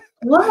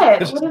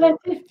 What? What did I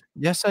do?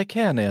 Yes, I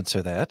can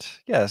answer that.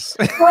 Yes.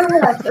 Well,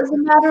 yes, as a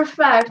matter of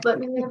fact, let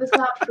me lay this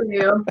out for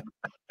you.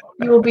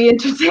 You will be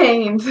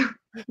entertained,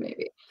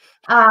 maybe.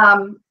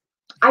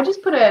 I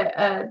just put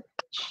a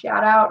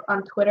shout out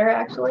on Twitter,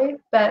 actually,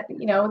 that,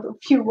 you know, with a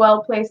few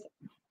well-placed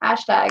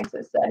hashtags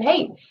that said,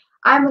 hey,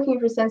 I'm looking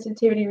for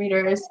sensitivity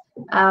readers.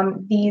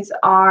 These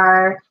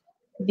are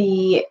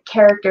the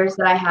characters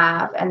that I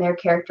have and their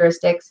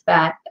characteristics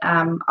that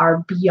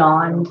are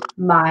beyond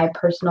my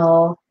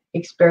personal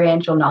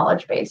experiential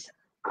knowledge base.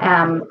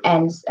 And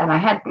I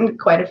had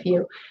quite a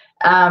few.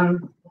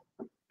 And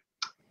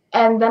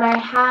then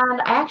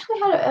I actually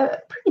had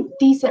a pretty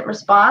decent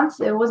response.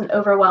 It wasn't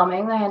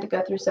overwhelming. I had to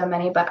go through so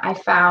many, but I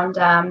found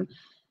a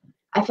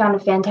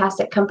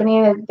fantastic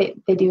company.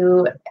 They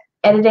do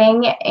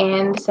editing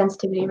and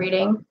sensitivity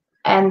reading,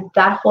 and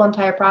that whole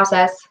entire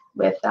process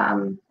with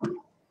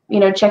you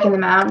know, checking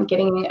them out and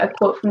getting a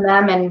quote from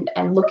them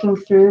and looking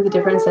through the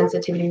different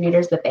sensitivity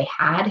readers that they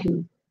had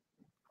who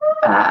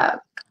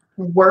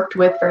worked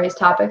with various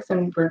topics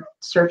and were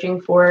searching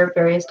for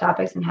various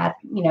topics and had,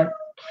 you know,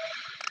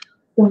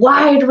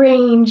 wide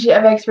range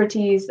of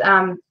expertise.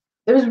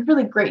 It was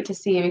really great to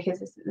see, because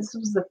this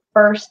was the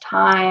first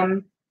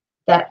time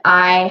that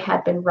I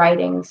had been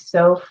writing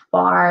so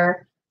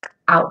far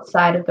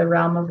outside of the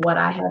realm of what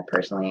I had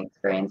personally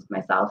experienced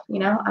myself. You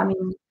know, I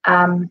mean,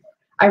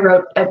 I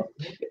wrote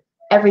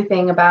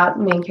everything about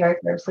the main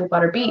character of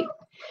Sleepwater Beat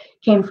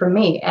came from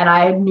me, and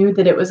I knew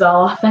that it was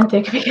all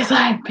authentic because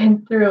I had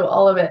been through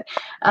all of it.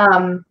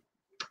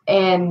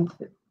 And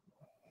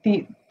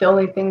the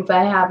only things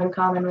I have in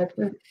common with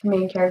the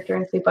main character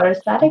in Sleepwater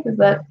Static is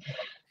that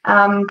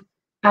I'm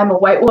a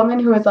white woman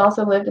who has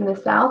also lived in the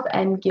South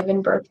and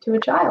given birth to a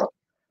child.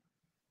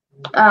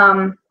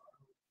 I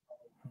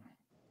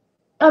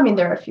mean,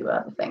 there are a few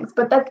other things,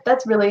 but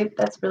that's really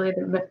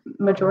the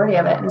majority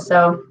of it. And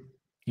so,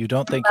 you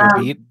don't think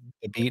your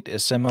the beat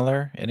is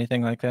similar?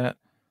 Anything like that?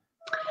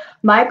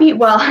 My beat,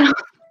 well,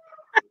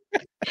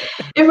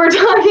 if we're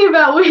talking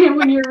about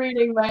when you're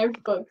reading my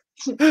book,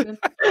 she is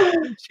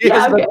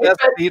the best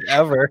beat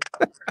ever.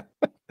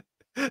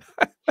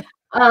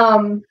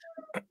 Sorry.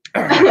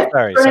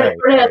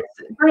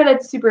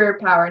 Bernadette's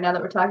superpower, now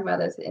that we're talking about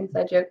this,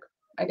 inside joke,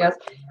 I guess.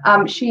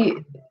 She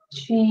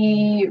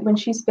when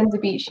she spins a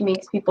beat, she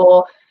makes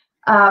people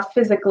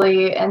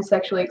physically and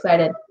sexually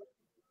excited,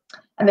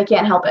 and they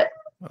can't help it.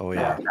 Oh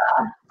yeah.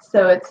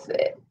 So it's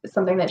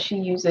something that she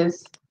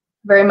uses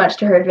very much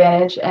to her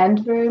advantage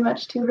and very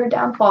much to her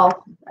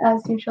downfall,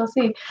 as you shall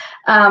see.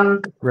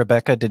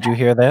 Rebecca, did you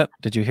hear that?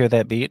 Did you hear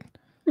that beat?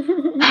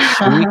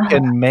 She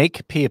can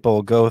make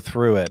people go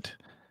through it.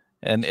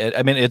 And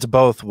I mean, it's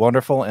both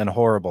wonderful and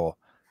horrible.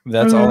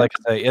 That's all I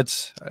can say.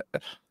 It's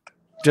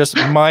just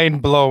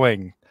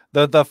mind-blowing.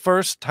 The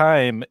first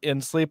time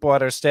in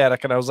Sleepwater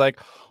Static, and I was like,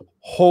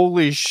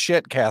 holy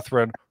shit,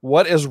 Catherine,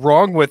 what is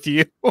wrong with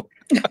you?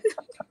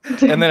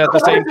 And then at the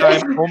same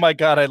time, oh my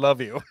God, I love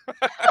you.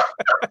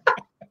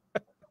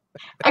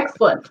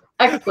 Excellent.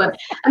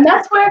 And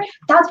that's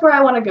where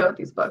I want to go with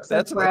these books.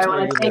 That's where I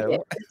want to take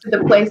it to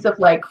the place of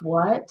like,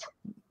 what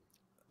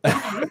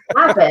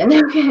happened?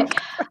 Okay.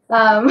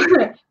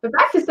 But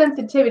back to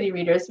sensitivity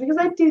readers, because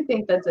I do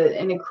think that's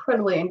an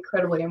incredibly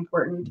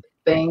important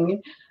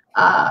thing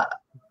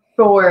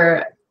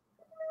for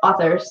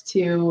authors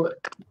to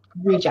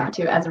reach out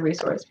to as a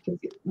resource, because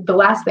the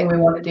last thing we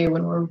want to do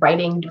when we're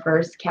writing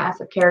diverse casts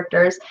of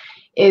characters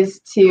is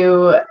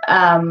to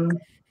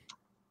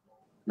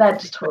that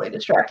just totally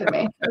distracted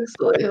me. I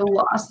absolutely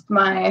lost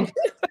my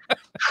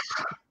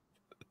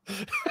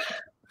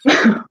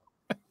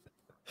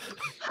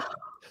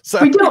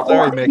Sorry, we don't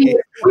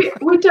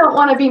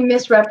want to be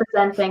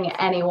misrepresenting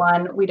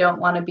anyone. We don't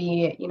want to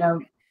be, you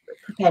know,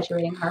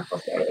 perpetuating harmful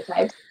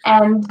stereotypes,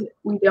 and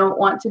we don't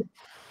want to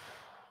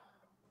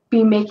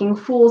be making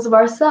fools of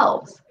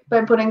ourselves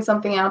by putting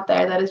something out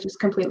there that is just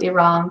completely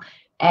wrong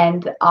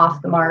and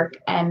off the mark,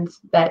 and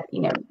that,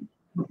 you know,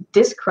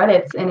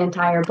 discredits an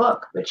entire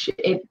book, which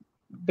it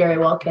very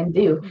well can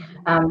do.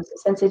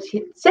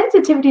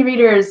 Sensitivity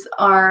readers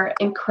are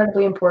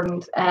incredibly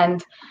important,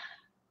 and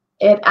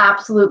it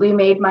absolutely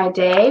made my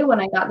day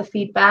when I got the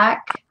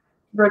feedback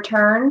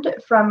returned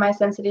from my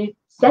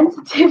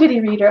sensitivity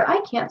reader.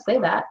 I can't say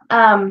that.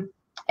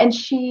 And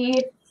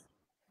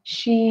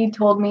she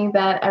told me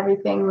that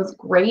everything was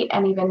great,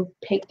 and even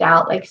picked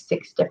out like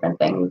 6 different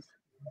things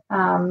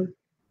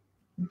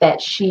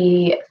that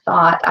she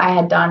thought I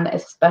had done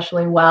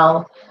especially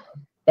well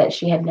that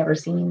she had never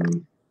seen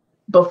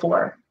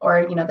before,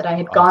 or that I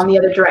had gone the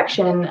other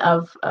direction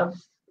of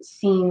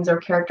scenes or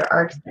character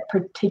arcs that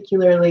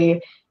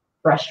particularly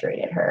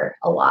frustrated her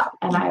a lot,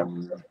 and I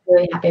was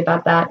really happy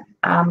about that,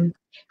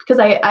 because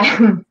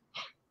I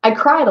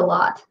cried a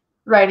lot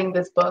writing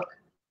this book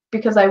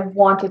because I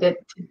wanted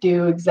it to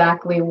do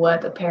exactly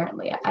what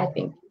apparently I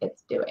think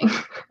it's doing.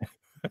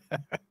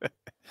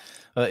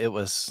 It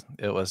was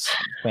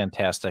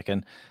fantastic.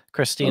 And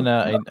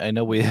Christina, I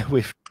know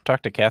we've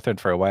talked to Catherine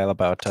for a while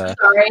about her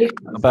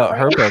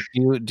book.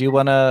 Do you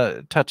want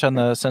to touch on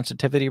the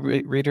sensitivity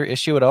reader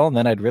issue at all? And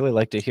then I'd really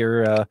like to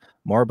hear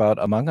more about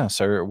Among Us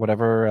or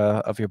whatever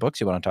of your books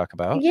you want to talk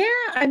about. Yeah,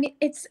 I mean,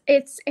 it's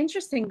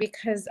interesting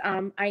because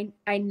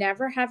I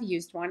never have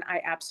used one.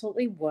 I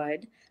absolutely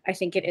would. I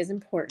think it is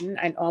important,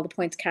 and all the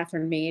points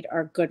Catherine made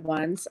are good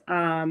ones.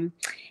 And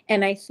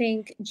I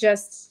think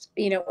just,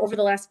 over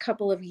the last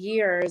couple of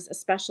years,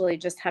 especially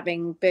just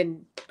having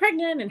been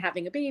pregnant and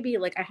having a baby,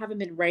 like I haven't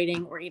been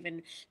writing or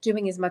even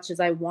doing as much as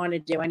I want to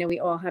do. I know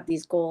we all have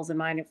these goals, and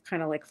mine have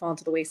kind of like fallen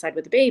to the wayside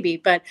with the baby,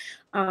 but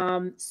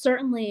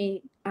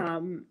certainly,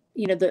 the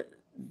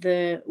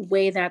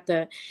way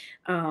that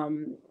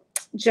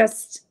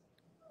just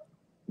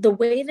the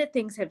way that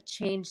things have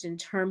changed in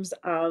terms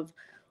of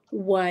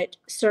what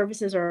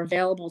services are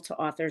available to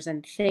authors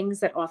and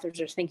things that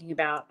authors are thinking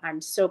about. I'm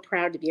so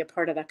proud to be a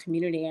part of that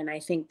community. And I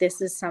think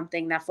this is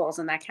something that falls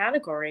in that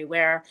category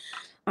where,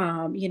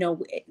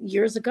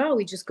 years ago,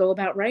 we just go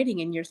about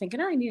writing and you're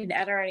thinking, oh, I need an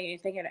editor, I need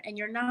anything. And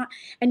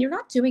you're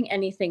not doing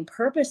anything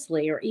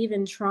purposely or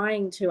even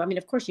trying to, I mean,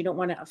 of course you don't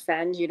want to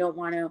offend, you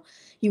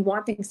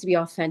want things to be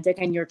authentic,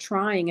 and you're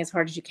trying as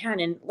hard as you can.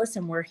 And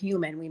listen, we're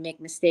human, we make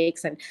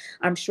mistakes. And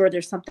I'm sure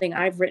there's something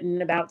I've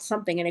written about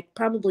something, and it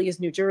probably is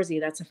New Jersey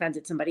that's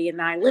offended somebody,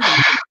 and I live in New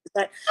Jersey,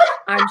 but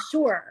I'm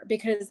sure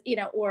because,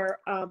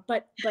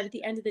 but at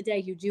the end of the day,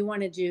 you do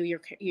want to do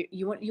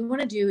you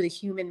want to do the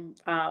human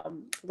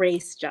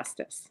race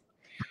justice,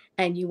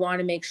 and you want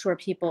to make sure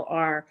people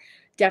are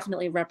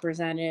definitely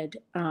represented,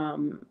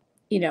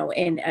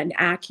 in an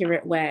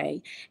accurate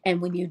way.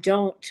 And when you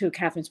don't, to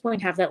Catherine's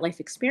point, have that life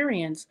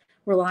experience,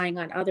 relying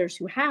on others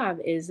who have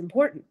is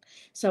important.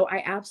 So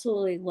I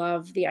absolutely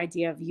love the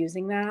idea of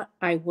using that.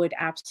 I would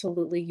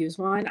absolutely use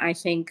one. I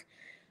think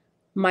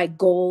my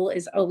goal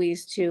is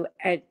always to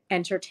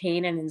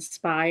entertain and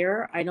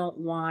inspire. I don't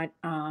want,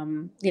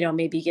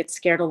 maybe get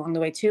scared along the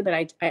way too, but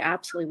I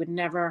absolutely would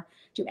never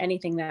do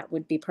anything that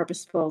would be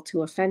purposeful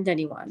to offend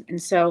anyone.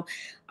 And so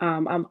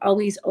I'm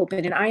always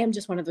open. And I am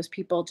just one of those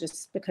people,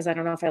 just because I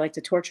don't know if I like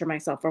to torture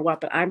myself or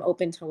what, but I'm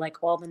open to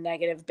like all the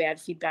negative,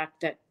 bad feedback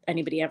that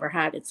anybody ever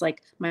had. It's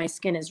like my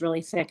skin is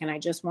really thick and I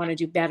just want to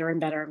do better and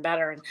better and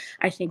better. And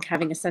I think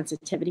having a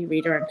sensitivity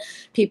reader and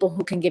people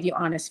who can give you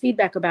honest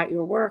feedback about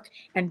your work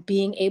and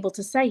being able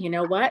to say, you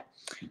know what,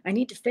 I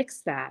need to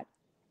fix that.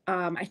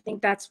 I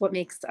think that's what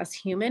makes us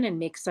human and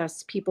makes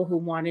us people who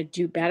want to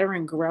do better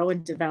and grow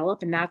and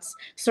develop. And that's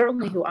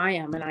certainly who I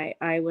am. And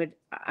I would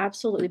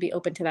absolutely be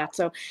open to that.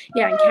 So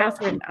yeah. And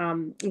Catherine,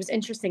 it was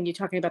interesting you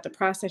talking about the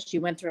process you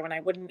went through, and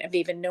I wouldn't have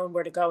even known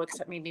where to go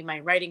except maybe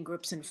my writing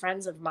groups and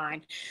friends of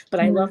mine.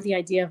 But I love the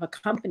idea of a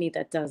company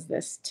that does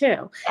this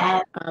too.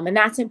 And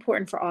that's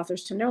important for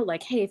authors to know,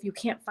 like, hey, if you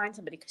can't find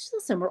somebody, because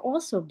listen, we're all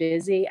so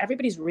busy.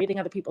 Everybody's reading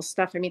other people's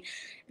stuff. I mean,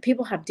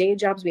 people have day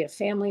jobs, we have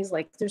families,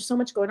 like there's so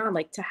much going on.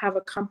 Like to have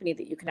a company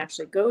that you can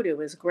actually go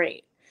to is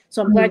great.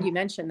 So I'm glad you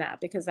mentioned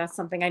that, because that's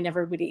something I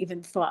never would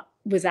even thought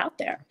was out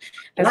there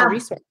as a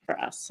resource for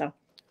us. So,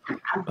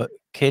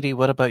 Katie,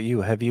 what about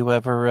you? Have you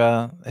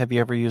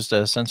ever used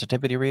a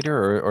sensitivity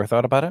reader or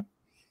thought about it?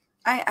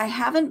 I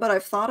haven't, but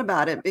I've thought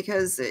about it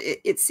because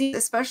it seems,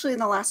 especially in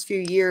the last few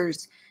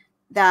years,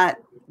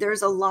 that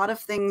there's a lot of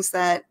things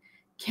that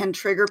can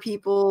trigger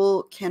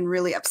people, can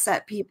really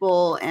upset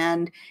people,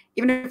 and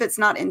even if it's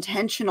not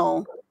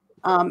intentional,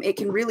 it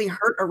can really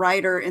hurt a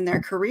writer in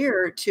their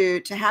career to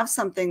have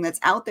something that's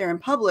out there and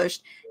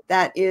published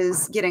that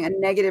is getting a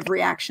negative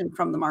reaction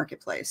from the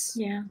marketplace.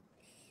 Yeah.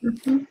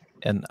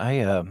 And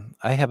I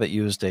haven't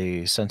used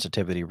a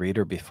sensitivity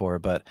reader before,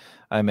 but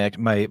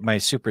my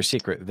super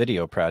secret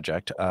video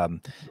project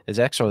is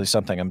actually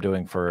something I'm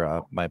doing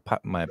for my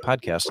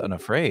podcast,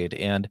 Unafraid,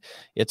 and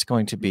it's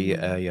going to be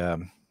a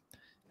kind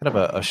of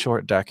a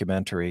short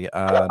documentary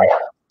on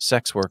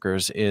sex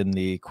workers in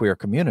the queer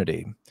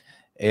community.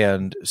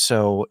 And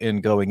so in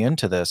going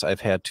into this,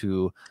 I've had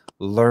to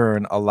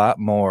learn a lot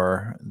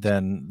more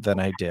than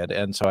I did.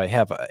 And so I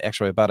have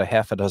actually about a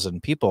half a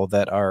dozen people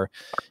that are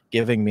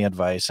giving me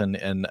advice and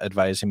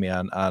advising me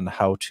on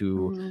how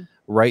to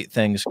write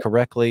things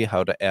correctly,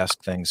 how to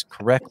ask things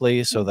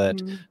correctly, so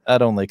that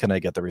not only can I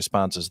get the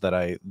responses that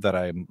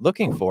I'm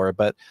looking for,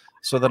 but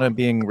so that I'm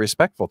being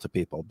respectful to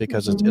people,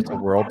 because it's a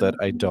world that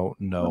I don't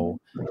know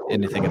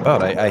anything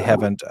about. I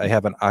haven't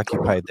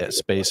occupied that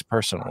space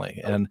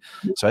personally. And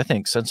so I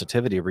think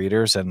sensitivity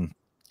readers and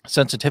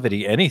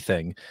sensitivity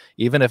anything,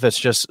 even if it's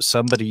just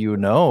somebody you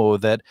know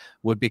that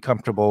would be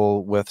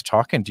comfortable with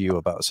talking to you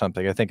about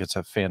something, I think it's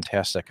a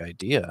fantastic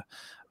idea.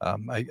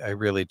 I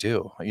really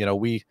do. You know,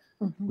 we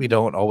We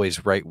don't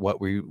always write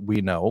what we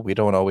know. We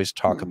don't always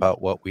talk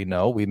about what we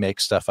know. We make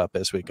stuff up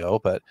as we go.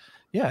 But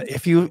yeah,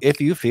 if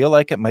you feel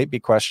like it might be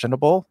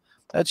questionable,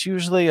 that's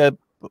usually a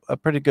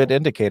pretty good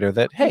indicator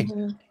that, hey,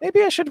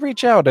 maybe I should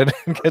reach out and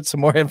get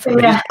some more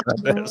information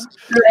on this.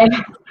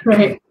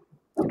 Right.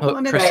 Well,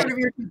 and it's sort of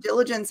your due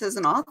diligence as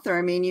an author.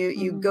 I mean,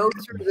 you go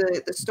through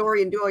the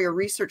story and do all your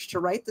research to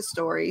write the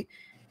story.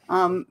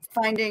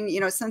 Finding, you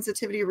know,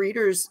 sensitivity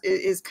readers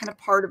is kind of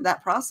part of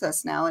that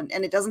process now. And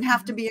it doesn't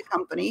have to be a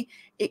company.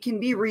 It can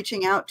be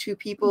reaching out to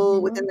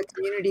people within the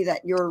community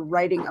that you're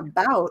writing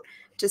about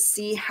to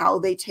see how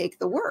they take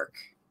the work.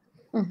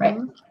 Right.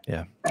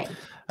 Yeah.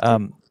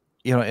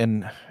 You know,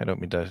 and I don't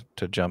mean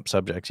to jump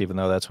subjects, even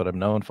though that's what I'm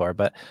known for,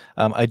 but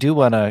I do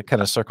want to kind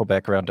of circle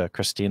back around to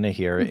Christina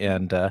here,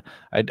 and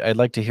I'd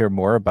like to hear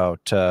more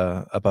about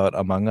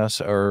Among Us,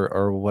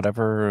 or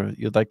whatever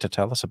you'd like to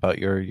tell us about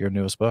your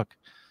newest book.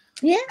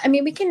 Yeah, I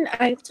mean,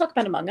 I talk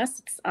about Among Us.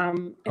 It's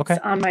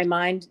on my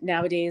mind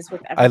nowadays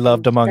with everything. I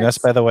loved Among Us,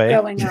 by the way.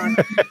 Going on.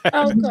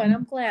 Oh, good.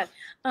 I'm glad.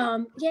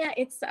 Yeah,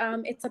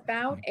 it's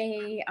about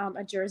a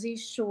Jersey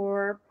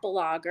Shore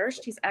blogger.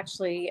 She's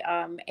actually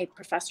a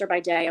professor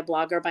by day, a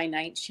blogger by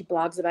night. She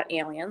blogs about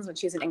aliens, and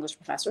she's an English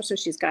professor, so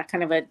she's got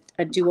kind of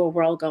a dual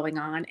role going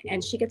on.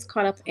 And she gets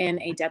caught up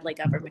in a deadly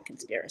government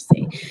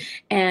conspiracy.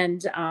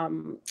 And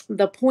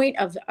the point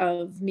of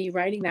me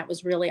writing that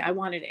was really, I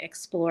wanted to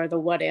explore the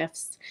what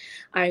ifs.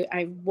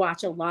 I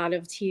watch a lot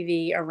of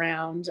TV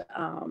around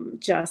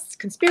just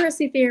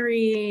conspiracy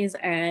theories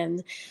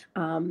and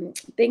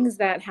things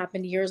that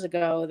happened years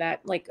ago, that,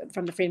 like,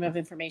 from the Freedom of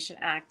Information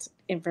Act,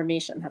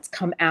 information that's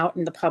come out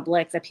in the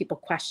public that people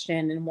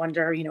question and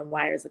wonder, you know,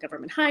 why is the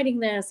government hiding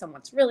this and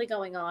what's really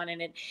going on?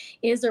 And it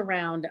is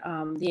around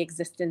the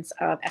existence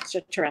of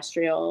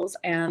extraterrestrials.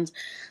 And,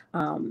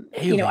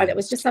 you know, that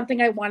was just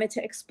something I wanted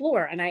to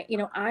explore. And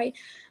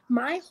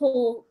my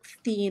whole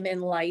theme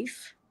in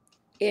life,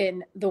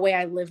 in the way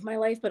I live my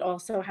life, but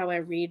also how I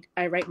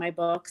write my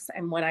books,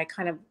 and what I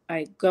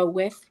go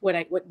with,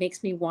 what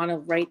makes me want to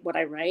write what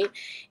I write,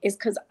 is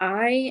because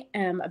I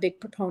am a big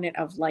proponent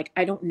of, like,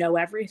 I don't know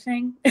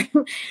everything.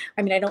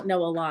 I mean, I don't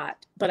know a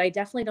lot, but I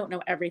definitely don't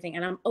know everything.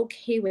 And I'm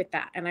okay with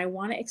that. And I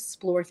want to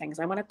explore things.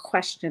 I want to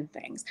question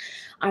things.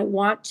 I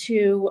want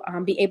to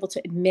be able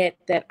to admit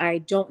that I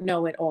don't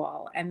know it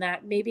all, and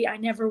that maybe I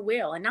never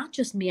will. And not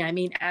just me, I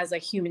mean, as a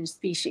human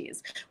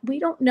species, we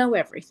don't know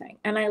everything.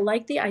 And I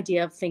like the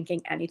idea of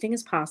thinking anything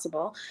is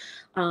possible.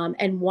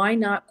 And why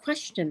not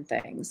question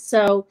things?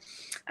 So,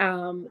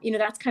 you know,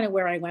 that's kind of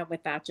where I went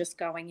with that, just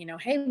going, you know,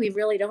 hey, we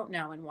really don't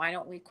know. And why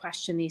don't we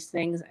question these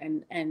things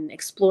and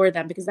explore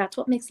them? Because that's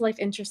what makes life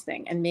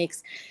interesting and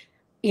makes,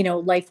 you know,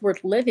 life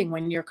worth living,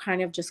 when you're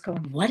kind of just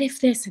going, what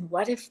if this and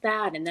what if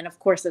that? And then, of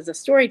course, as a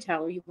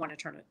storyteller, you want to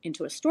turn it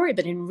into a story.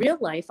 But in real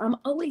life, I'm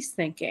always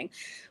thinking,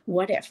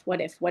 what if,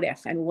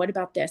 and what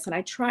about this?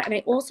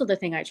 And also the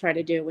thing I try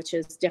to do, which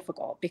is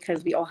difficult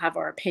because we all have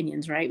our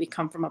opinions, right? We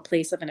come from a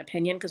place of an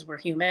opinion because we're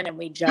human and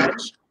we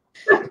judge.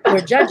 We're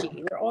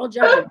judgy. We're all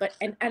judgy. But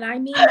and I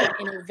mean that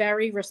in a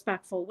very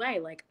respectful way.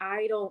 Like,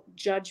 I don't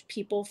judge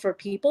people for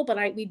people, but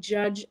we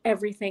judge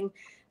everything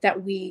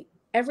that we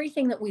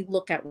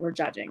look at, we're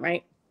judging,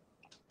 right?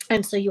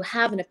 And so you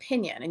have an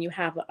opinion and you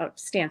have a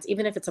stance,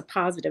 even if it's a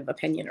positive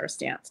opinion or a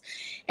stance.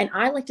 And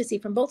I like to see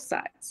from both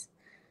sides.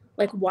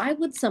 Like, why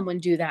would someone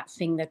do that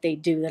thing that they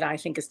do that I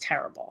think is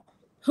terrible?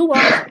 Who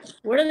are they?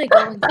 What are they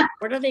going through?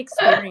 What are they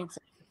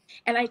experiencing?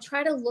 And I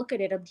try to look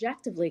at it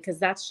objectively, because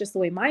that's just the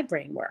way my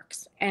brain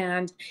works.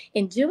 And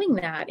in doing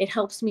that, it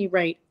helps me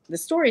write the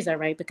stories I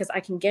write, because I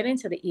can get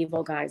into the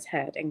evil guy's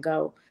head and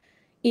go,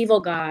 evil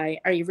guy,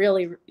 are you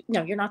really?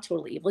 No, you're not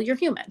totally evil. You're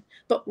human.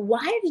 But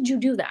why did you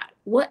do that?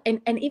 What?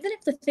 And even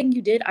if the thing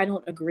you did, I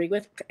don't agree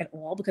with at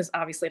all, because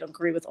obviously I don't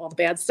agree with all the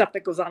bad stuff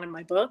that goes on in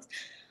my books,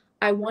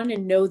 I want to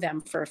know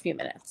them for a few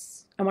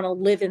minutes. I want to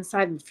live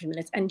inside them for a few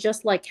minutes. And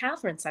just like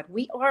Catherine said,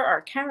 we are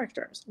our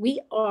characters. We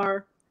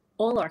are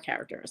all our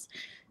characters,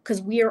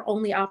 because we are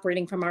only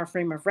operating from our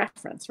frame of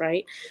reference,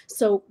 right?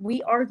 So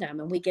we are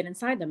them and we get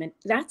inside them. And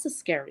that's a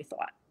scary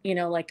thought. You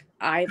know, like,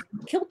 I've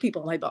killed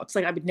people in my books.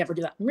 Like, I would never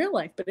do that in real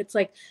life, but it's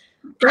like,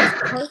 those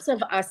parts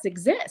of us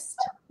exist,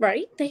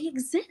 right? They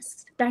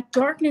exist. That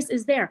darkness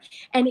is there.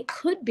 And it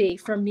could be,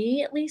 for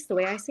me at least, the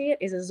way I see it,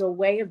 is as a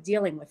way of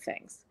dealing with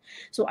things.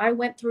 So I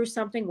went through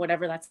something,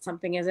 whatever that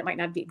something is. It might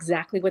not be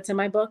exactly what's in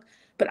my book,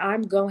 but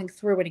I'm going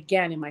through it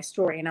again in my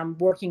story, and I'm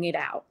working it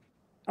out.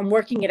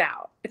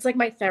 It's like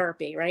my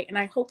therapy, right? And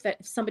I hope that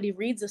if somebody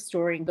reads a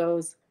story and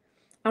goes,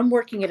 I'm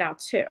working it out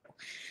too.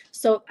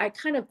 So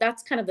that's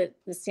kind of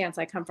the stance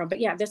I come from.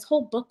 But yeah, this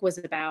whole book was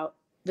about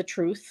the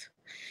truth.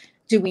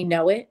 Do we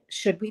know it?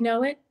 Should we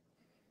know it?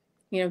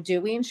 You know,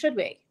 do we and should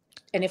we?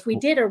 And if we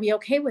did, are we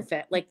okay with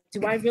it? Like,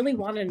 do I really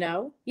want to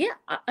know? Yeah.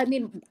 I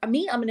mean, I'm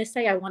going to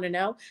say I want to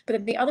know, but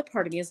then the other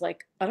part of me is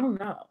like, I don't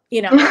know.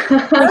 You know,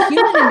 the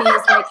human in me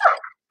is like,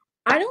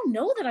 I don't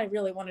know that I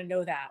really want to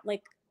know that.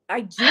 Like,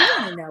 I do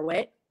want to know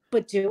it,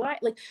 but do I?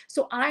 Like,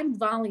 so I'm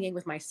volleying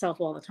with myself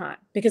all the time,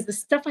 because the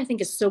stuff I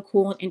think is so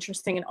cool and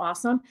interesting and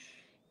awesome,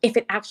 if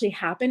it actually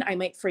happened, I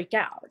might freak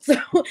out. So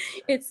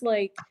it's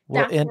like,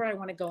 Well, that's where I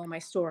want to go in my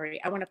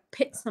story. I want to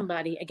pit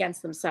somebody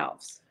against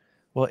themselves.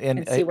 Well,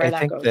 and see where I that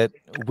think goes. that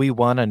we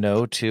want to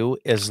know too,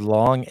 as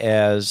long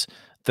as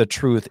the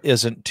truth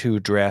isn't too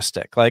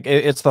drastic. Like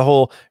it's the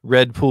whole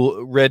red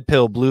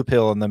pill, blue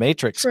pill in the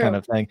Matrix kind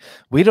of thing.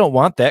 We don't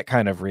want that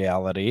kind of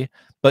reality.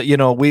 But you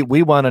know, we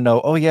want to know,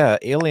 oh yeah,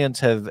 aliens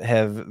have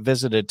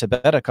visited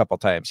Tibet a couple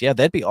times. Yeah,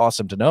 that'd be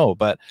awesome to know.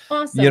 But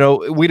you know,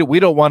 we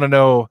don't want to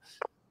know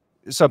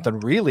something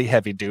really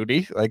heavy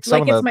duty, like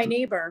some like of it's my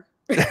neighbor.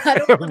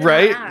 I don't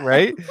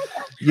right.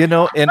 You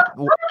know, and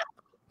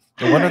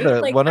one of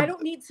the I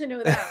don't need to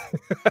know that.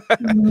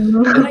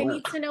 But I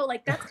need to know,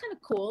 like, that's kind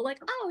of cool. Like,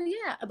 oh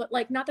yeah, but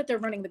like, not that they're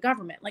running the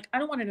government. Like, I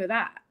don't want to know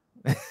that.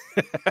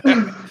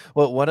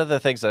 Well, one of the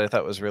things that I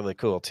thought was really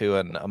cool too,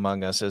 and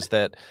Among Us, is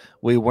that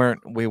we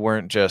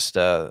weren't just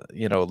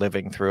you know,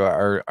 living through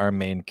our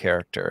main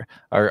character,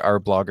 our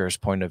blogger's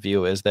point of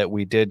view. Is that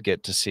we did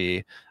get to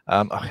see,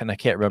 and I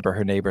can't remember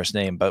her neighbor's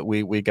name, but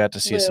we got to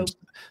see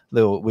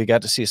Lou. We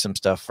got to see some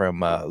stuff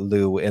from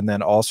Lou, and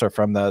then also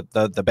from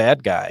the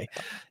bad guy,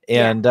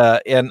 and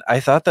I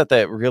thought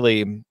that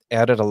really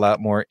added a lot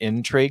more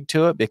intrigue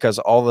to it, because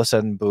all of a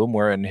sudden, boom,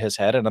 we're in his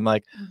head, and I'm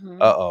like,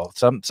 uh-oh,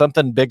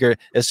 something bigger.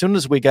 As soon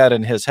as we got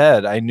in his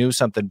head, I knew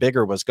something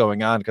bigger was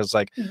going on, because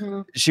like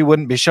she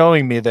wouldn't be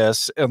showing me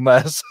this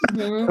unless,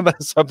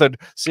 unless something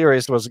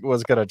serious was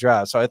going to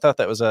drop. So I thought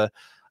that was a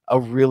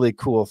really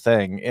cool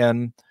thing,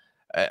 and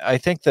I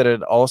think that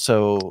it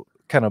also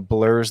kind of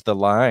blurs the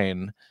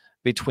line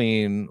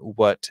between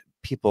what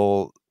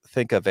people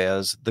think of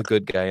as the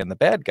good guy and the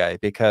bad guy,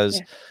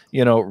 because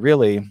you know,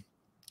 really,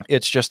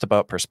 it's just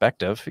about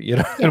perspective, you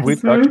know. And we've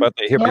talked about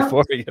that here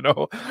before, you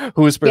know,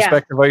 whose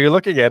perspective are you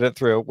looking at it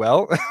through?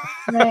 Well,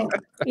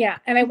 yeah.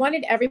 And I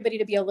wanted everybody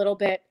to be a little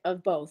bit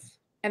of both.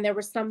 And there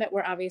were some that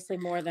were obviously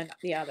more than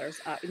the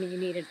others. I mean, you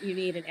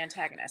need an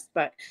antagonist,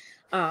 but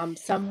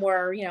some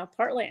were, you know,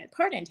 part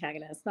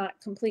antagonist, not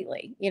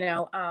completely, you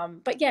know.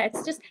 But yeah,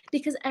 it's just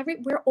because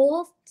we're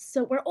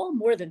all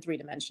more than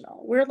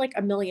three-dimensional. We're like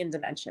a million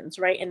dimensions,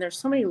 right? And there's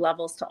so many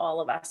levels to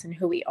all of us and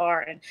who we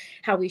are and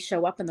how we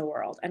show up in the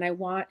world. And I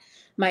want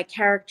my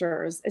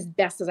characters, as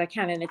best as I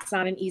can, and it's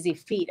not an easy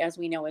feat, as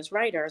we know as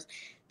writers,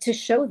 to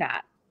show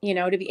that. You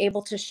know, to be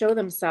able to show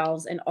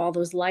themselves in all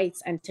those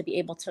lights, and to be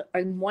able to,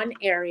 in one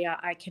area,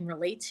 I can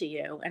relate to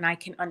you and I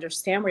can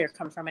understand where you're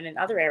coming from. And in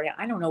another area,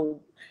 I don't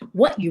know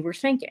what you were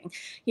thinking,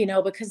 you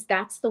know, because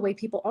that's the way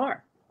people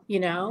are,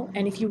 you know.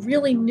 And if you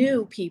really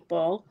knew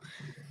people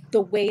the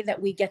way that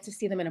we get to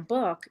see them in a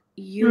book,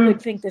 you would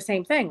think the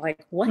same thing.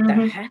 Like, what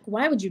the heck?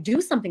 Why would you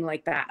do something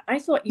like that? I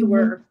thought you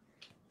were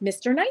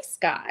Mr. Nice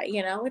Guy,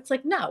 you know. It's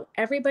like, no,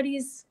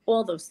 everybody's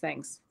all those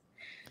things.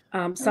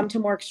 Some to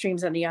more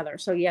extremes than the other.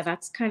 So yeah,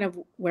 that's kind of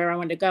where I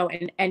wanted to go,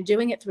 and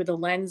doing it through the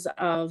lens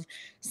of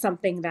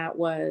something that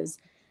was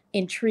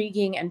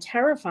intriguing and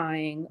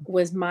terrifying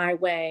was my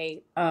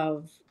way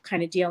of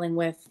kind of dealing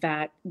with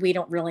that. We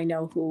don't really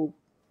know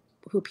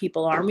who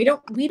people are, and we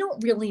don't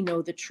really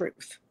know the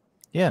truth.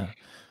 Yeah.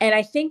 And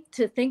I think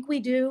to think we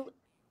do,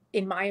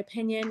 in my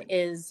opinion,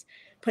 is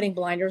putting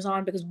blinders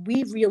on, because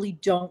we really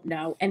don't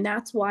know. And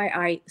that's why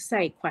I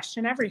say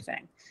question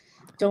everything.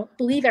 Don't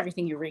believe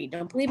everything you read.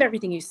 Don't believe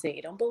everything you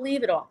see. Don't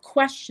believe it all.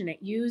 Question it.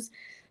 Use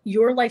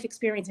your life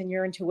experience and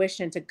your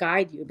intuition to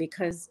guide you,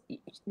 because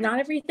not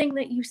everything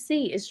that you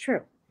see is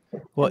true.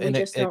 Well, and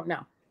we just don't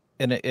know.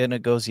 And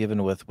it goes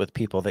even with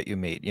people that you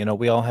meet. You know,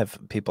 we all have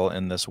people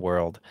in this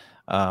world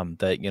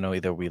that, you know,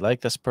 either we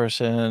like this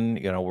person,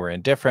 you know, we're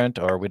indifferent,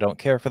 or we don't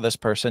care for this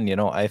person. You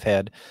know, I've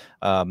had,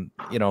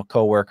 you know,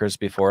 coworkers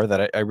before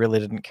that I really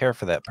didn't care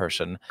for that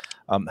person.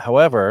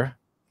 However,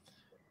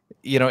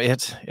 you know,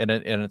 it's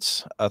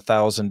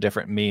 1,000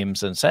 different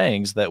memes and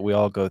sayings that we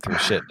all go through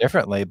shit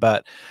differently.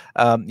 But,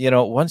 you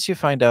know, once you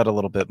find out a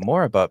little bit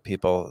more about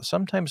people,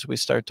 sometimes we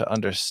start to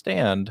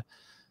understand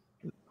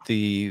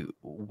the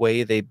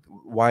way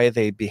why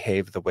they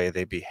behave the way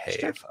they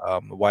behave,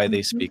 why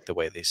they speak the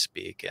way they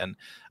speak. And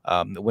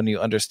when you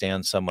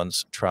understand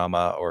someone's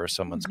trauma or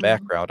someone's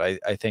background,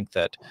 I think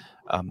that,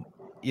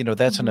 you know,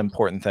 that's an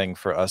important thing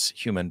for us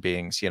human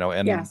beings, you know.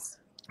 And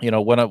you know,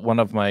 one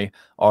of my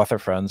author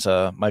friends,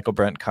 Michael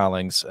Brent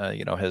Collings,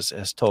 you know,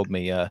 has told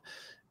me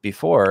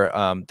before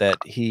that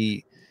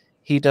he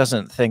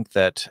doesn't think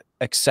that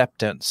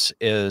acceptance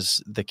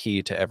is the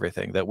key to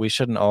everything, that we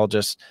shouldn't all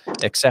just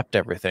accept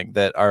everything,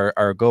 that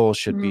our goal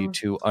should be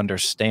to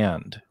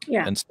understand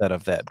instead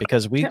of that,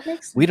 because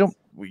you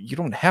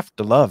don't have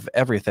to love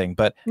everything,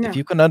 but if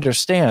you can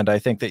understand, I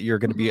think that you're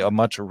going to be a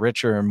much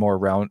richer and more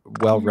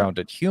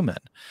well-rounded human.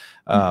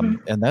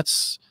 And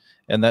that's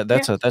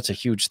a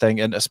huge thing,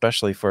 and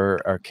especially for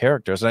our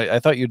characters. And I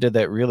thought you did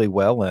that really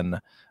well in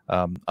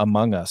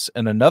Among Us.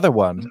 And another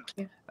one,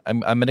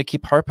 I'm going to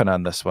keep harping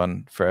on this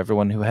one for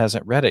everyone who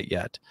hasn't read it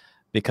yet,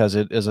 because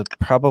it is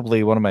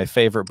probably one of my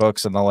favorite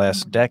books in the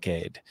last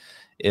decade,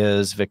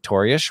 is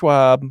Victoria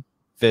Schwab,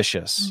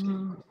 Vicious.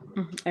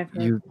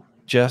 You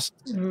just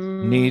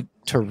need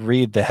to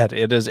read that.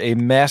 It is a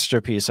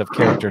masterpiece of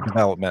character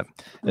development,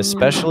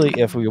 especially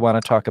if we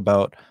want to talk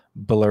about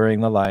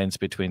blurring the lines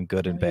between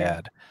good and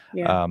bad.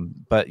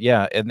 But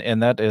yeah,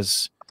 and that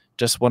is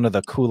just one of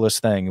the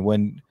coolest thing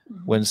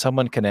when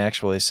someone can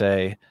actually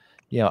say,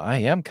 I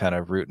am kind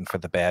of rooting for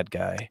the bad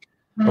guy.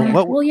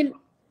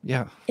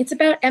 It's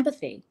about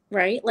empathy,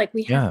 right? Like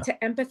we have to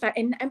empathize,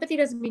 and empathy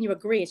doesn't mean you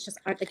agree. It's just,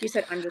 like you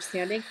said,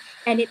 understanding.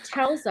 And it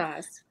tells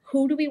us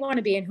who do we want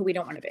to be and who we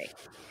don't want to be.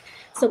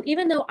 So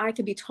even though I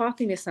could be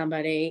talking to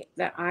somebody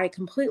that I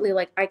completely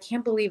I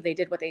can't believe they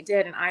did what they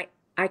did, and I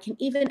can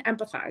even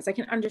empathize, I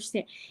can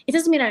understand. It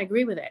doesn't mean I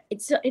agree with it.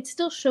 It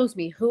still shows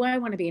me who I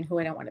want to be and who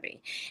I don't want to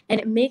be. And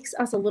it makes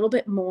us a little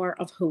bit more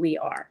of who we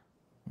are.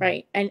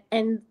 Right.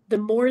 And the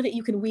more that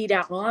you can weed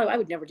out, well, I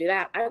would never do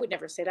that. I would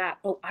never say that.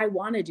 Oh, I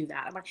want to do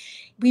that.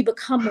 We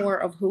become more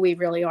of who we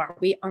really are.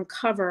 We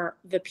uncover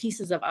the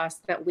pieces of us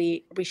that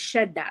we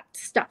shed that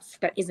stuff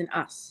that isn't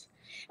us.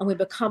 And we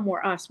become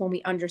more us when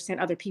we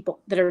understand other people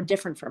that are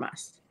different from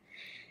us.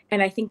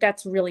 And I think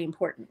that's really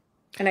important.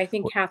 And I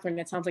think, Catherine,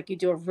 it sounds like you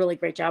do a really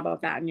great job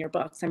of that in your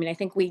books. I mean, I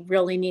think we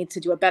really need to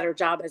do a better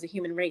job as a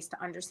human race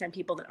to understand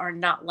people that are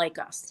not like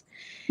us.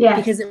 Yeah.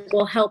 Because it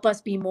will help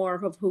us be more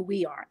of who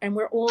we are. And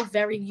we're all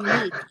very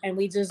unique, and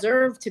we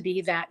deserve to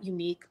be that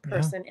unique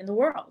person in the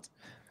world.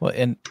 Well,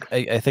 and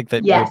I think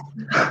that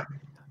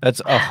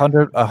that's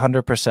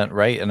 100%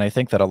 right. And I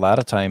think that a lot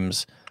of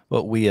times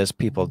what we as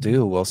people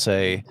do will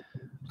say,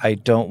 I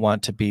don't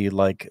want to be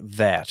like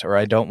that, or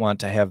I don't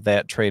want to have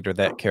that trait or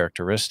that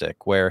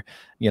characteristic, where,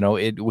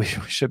 we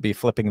should be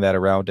flipping that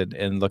around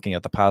and looking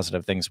at the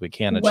positive things we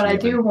can achieve. What I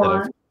do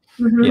want.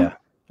 Yeah,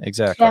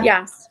 exactly.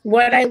 Yes.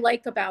 What I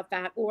like about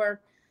that,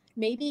 or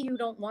maybe you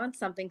don't want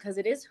something because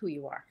it is who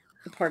you are,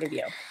 a part of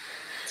you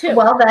too.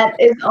 Well, that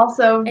is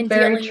also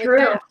very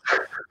true.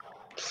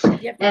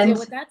 You have to deal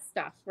with that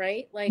stuff,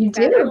 right? Like,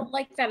 I don't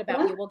like that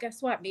about you. Well,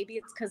 guess what? Maybe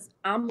it's because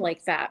I'm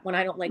like that when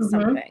I don't like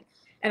something.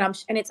 And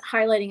it's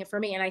highlighting it for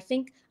me. And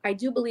I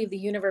do believe the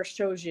universe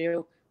shows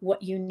you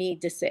what you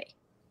need to see.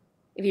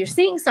 If you're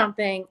seeing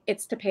something,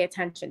 it's to pay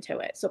attention to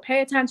it. So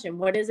pay attention.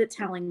 What is it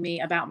telling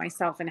me about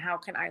myself, and how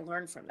can I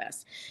learn from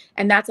this?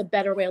 And that's a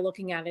better way of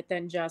looking at it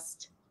than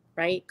just,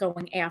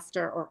 going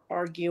after or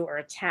argue or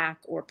attack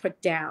or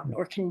put down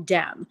or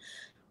condemn.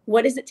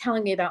 What is it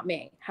telling me about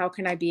me? How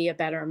can I be a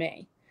better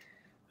me?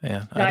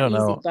 Yeah, Not I don't easy,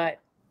 know. But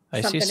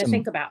something to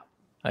think about.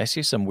 I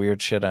see some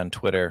weird shit on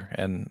Twitter,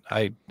 and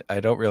I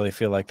don't really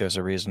feel like there's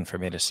a reason for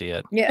me to see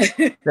it. Yeah.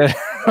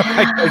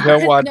 I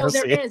don't want to see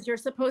it. No, there is. You're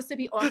supposed to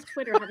be off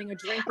Twitter having a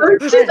drink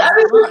with your friends.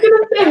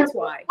 That's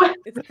why.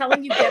 It's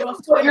telling you get off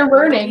Twitter. What you're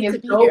learning is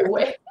go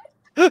away.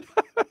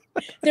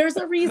 There's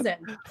a reason.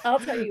 I'll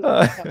tell you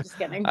what. I'm just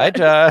kidding. Hi,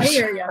 Josh. I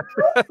hear you.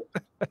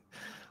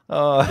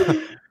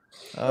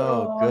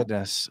 Oh,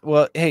 goodness.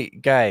 Well, hey,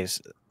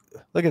 guys,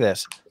 look at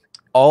this.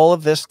 All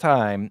of this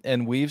time,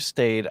 and we've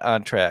stayed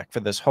on track for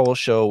this whole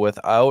show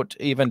without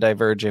even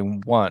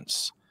diverging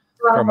once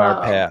from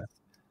our path.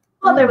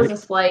 Well, there was a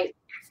slight.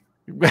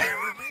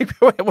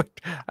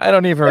 I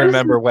don't even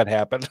remember what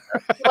happened.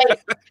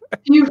 Like a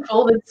few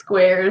folded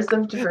squares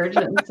of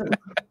divergence.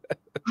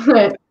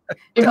 If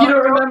you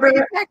don't remember,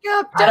 back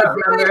up. I don't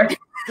remember.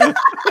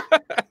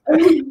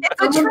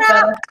 It's a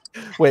trap.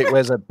 Wait,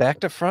 was it back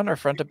to front or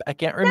front to back? I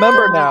can't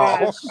remember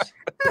now.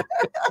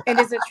 It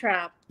is a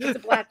trap. It's a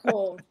black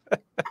hole.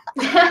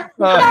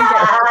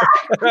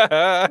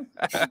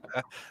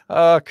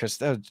 Oh, Chris,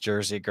 those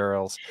Jersey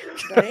girls.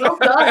 Right? Well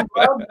done.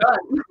 Well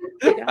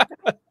done.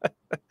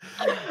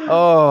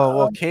 Oh,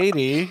 well,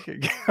 Katie,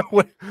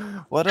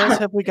 what else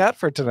have we got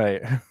for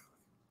tonight?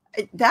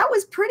 That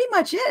was pretty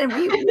much it, and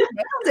we nailed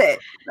it.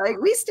 Like,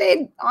 we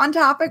stayed on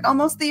topic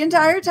almost the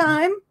entire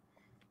time.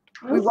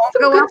 We won't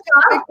go off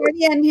topic for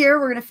the end here.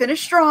 We're going to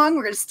finish strong.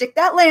 We're going to stick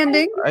that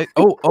landing. I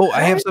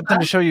have something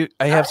to show you.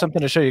 I have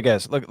something to show you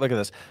guys. Look at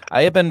this.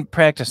 I have been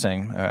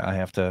practicing. I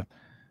have to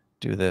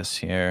do this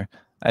here.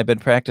 I've been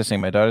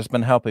practicing. My daughter's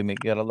been helping me.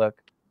 Get a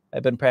look.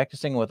 I've been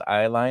practicing with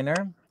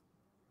eyeliner,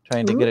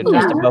 trying to get it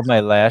just above my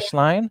lash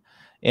line.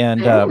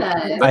 And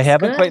I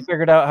haven't quite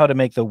figured out how to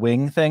make the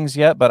wing things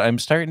yet, but I'm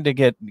starting to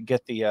get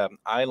the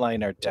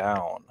eyeliner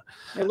down.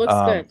 It looks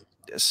good.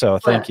 So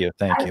thank you.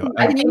 Can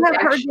you have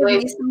her give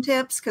me some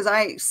tips? Because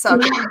I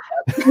suck.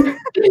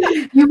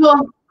 You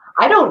will.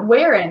 I don't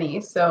wear any,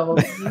 so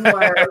you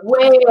are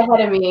way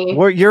ahead of me.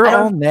 Well, you're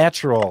all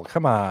natural.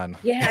 Come on.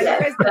 Yeah, you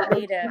guys don't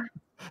need it.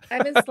 I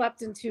haven't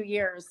slept in 2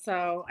 years,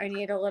 so I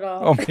need a little.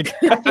 Oh my God.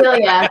 I feel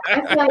ya.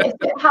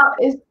 How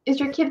is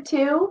your kid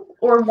 2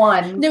 or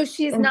 1? No,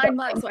 she's 9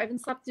 months, so I haven't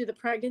slept through the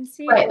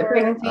pregnancy. Right, the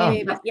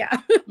pregnancy. Yeah.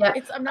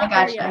 Yep. I'm not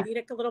there yet. I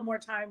need a little more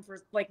time for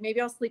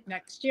maybe I'll sleep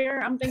next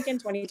year. I'm thinking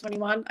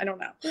 2021. I don't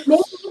know.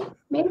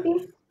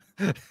 Maybe.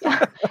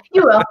 Yeah,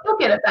 you will. You'll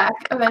get it back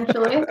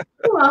eventually. You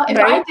will. If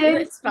right?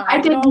 I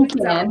did. You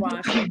can.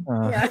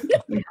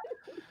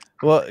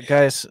 Well,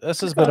 guys, this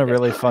has been a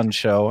really fun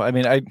show. I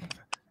mean,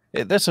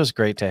 this was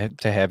great to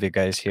have you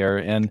guys here.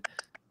 And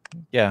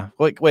yeah,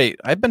 wait,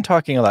 I've been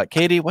talking a lot.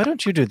 Katie, why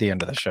don't you do the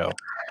end of the show?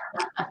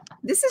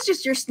 This is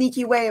just your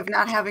sneaky way of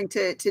not having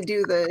to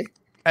do the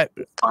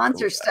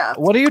sponsor stuff.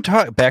 What are you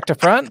talking? Back to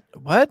front?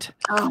 What?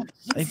 Oh,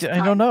 I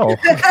don't know.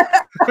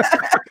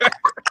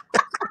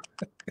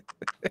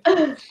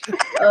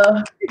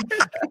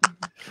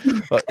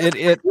 Well,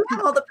 you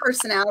have all the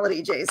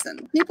personality,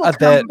 Jason. People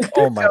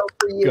oh my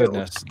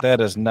goodness, that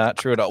is not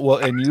true at all. Well,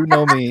 and you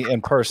know me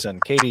in person.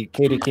 Katie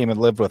came and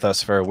lived with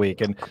us for a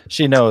week, and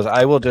she knows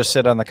I will just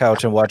sit on the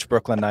couch and watch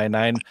Brooklyn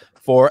Nine-Nine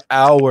for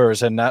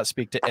hours and not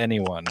speak to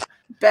anyone.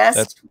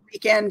 Best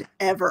weekend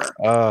ever.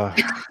 Oh,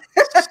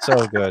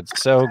 so good,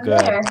 so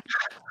good.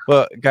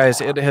 Well, guys,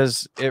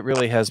 it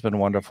really has been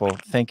wonderful.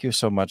 Thank you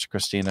so much,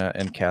 Christina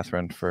and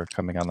Catherine, for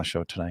coming on the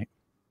show tonight.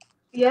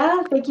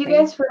 Yeah, thank you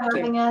guys for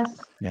having us.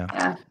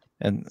 Yeah.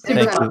 And thank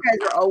you. You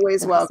guys are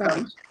always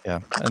welcome.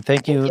 Yeah. And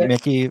thank you,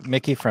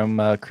 Mickey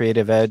from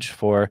Creative Edge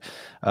for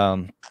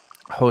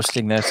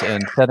hosting this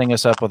and setting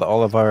us up with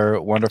all of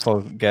our wonderful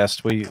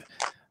guests.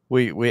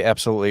 We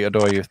absolutely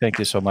adore you. Thank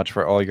you so much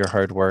for all your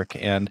hard work.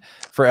 And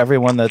for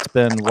everyone that's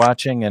been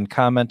watching and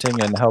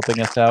commenting and helping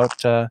us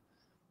out,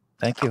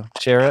 thank you.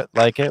 Share it,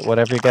 like it,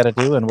 whatever you got to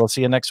do, and we'll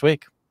see you next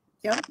week.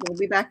 Yep, we'll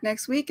be back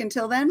next week.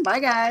 Until then, bye,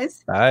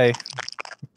 guys. Bye.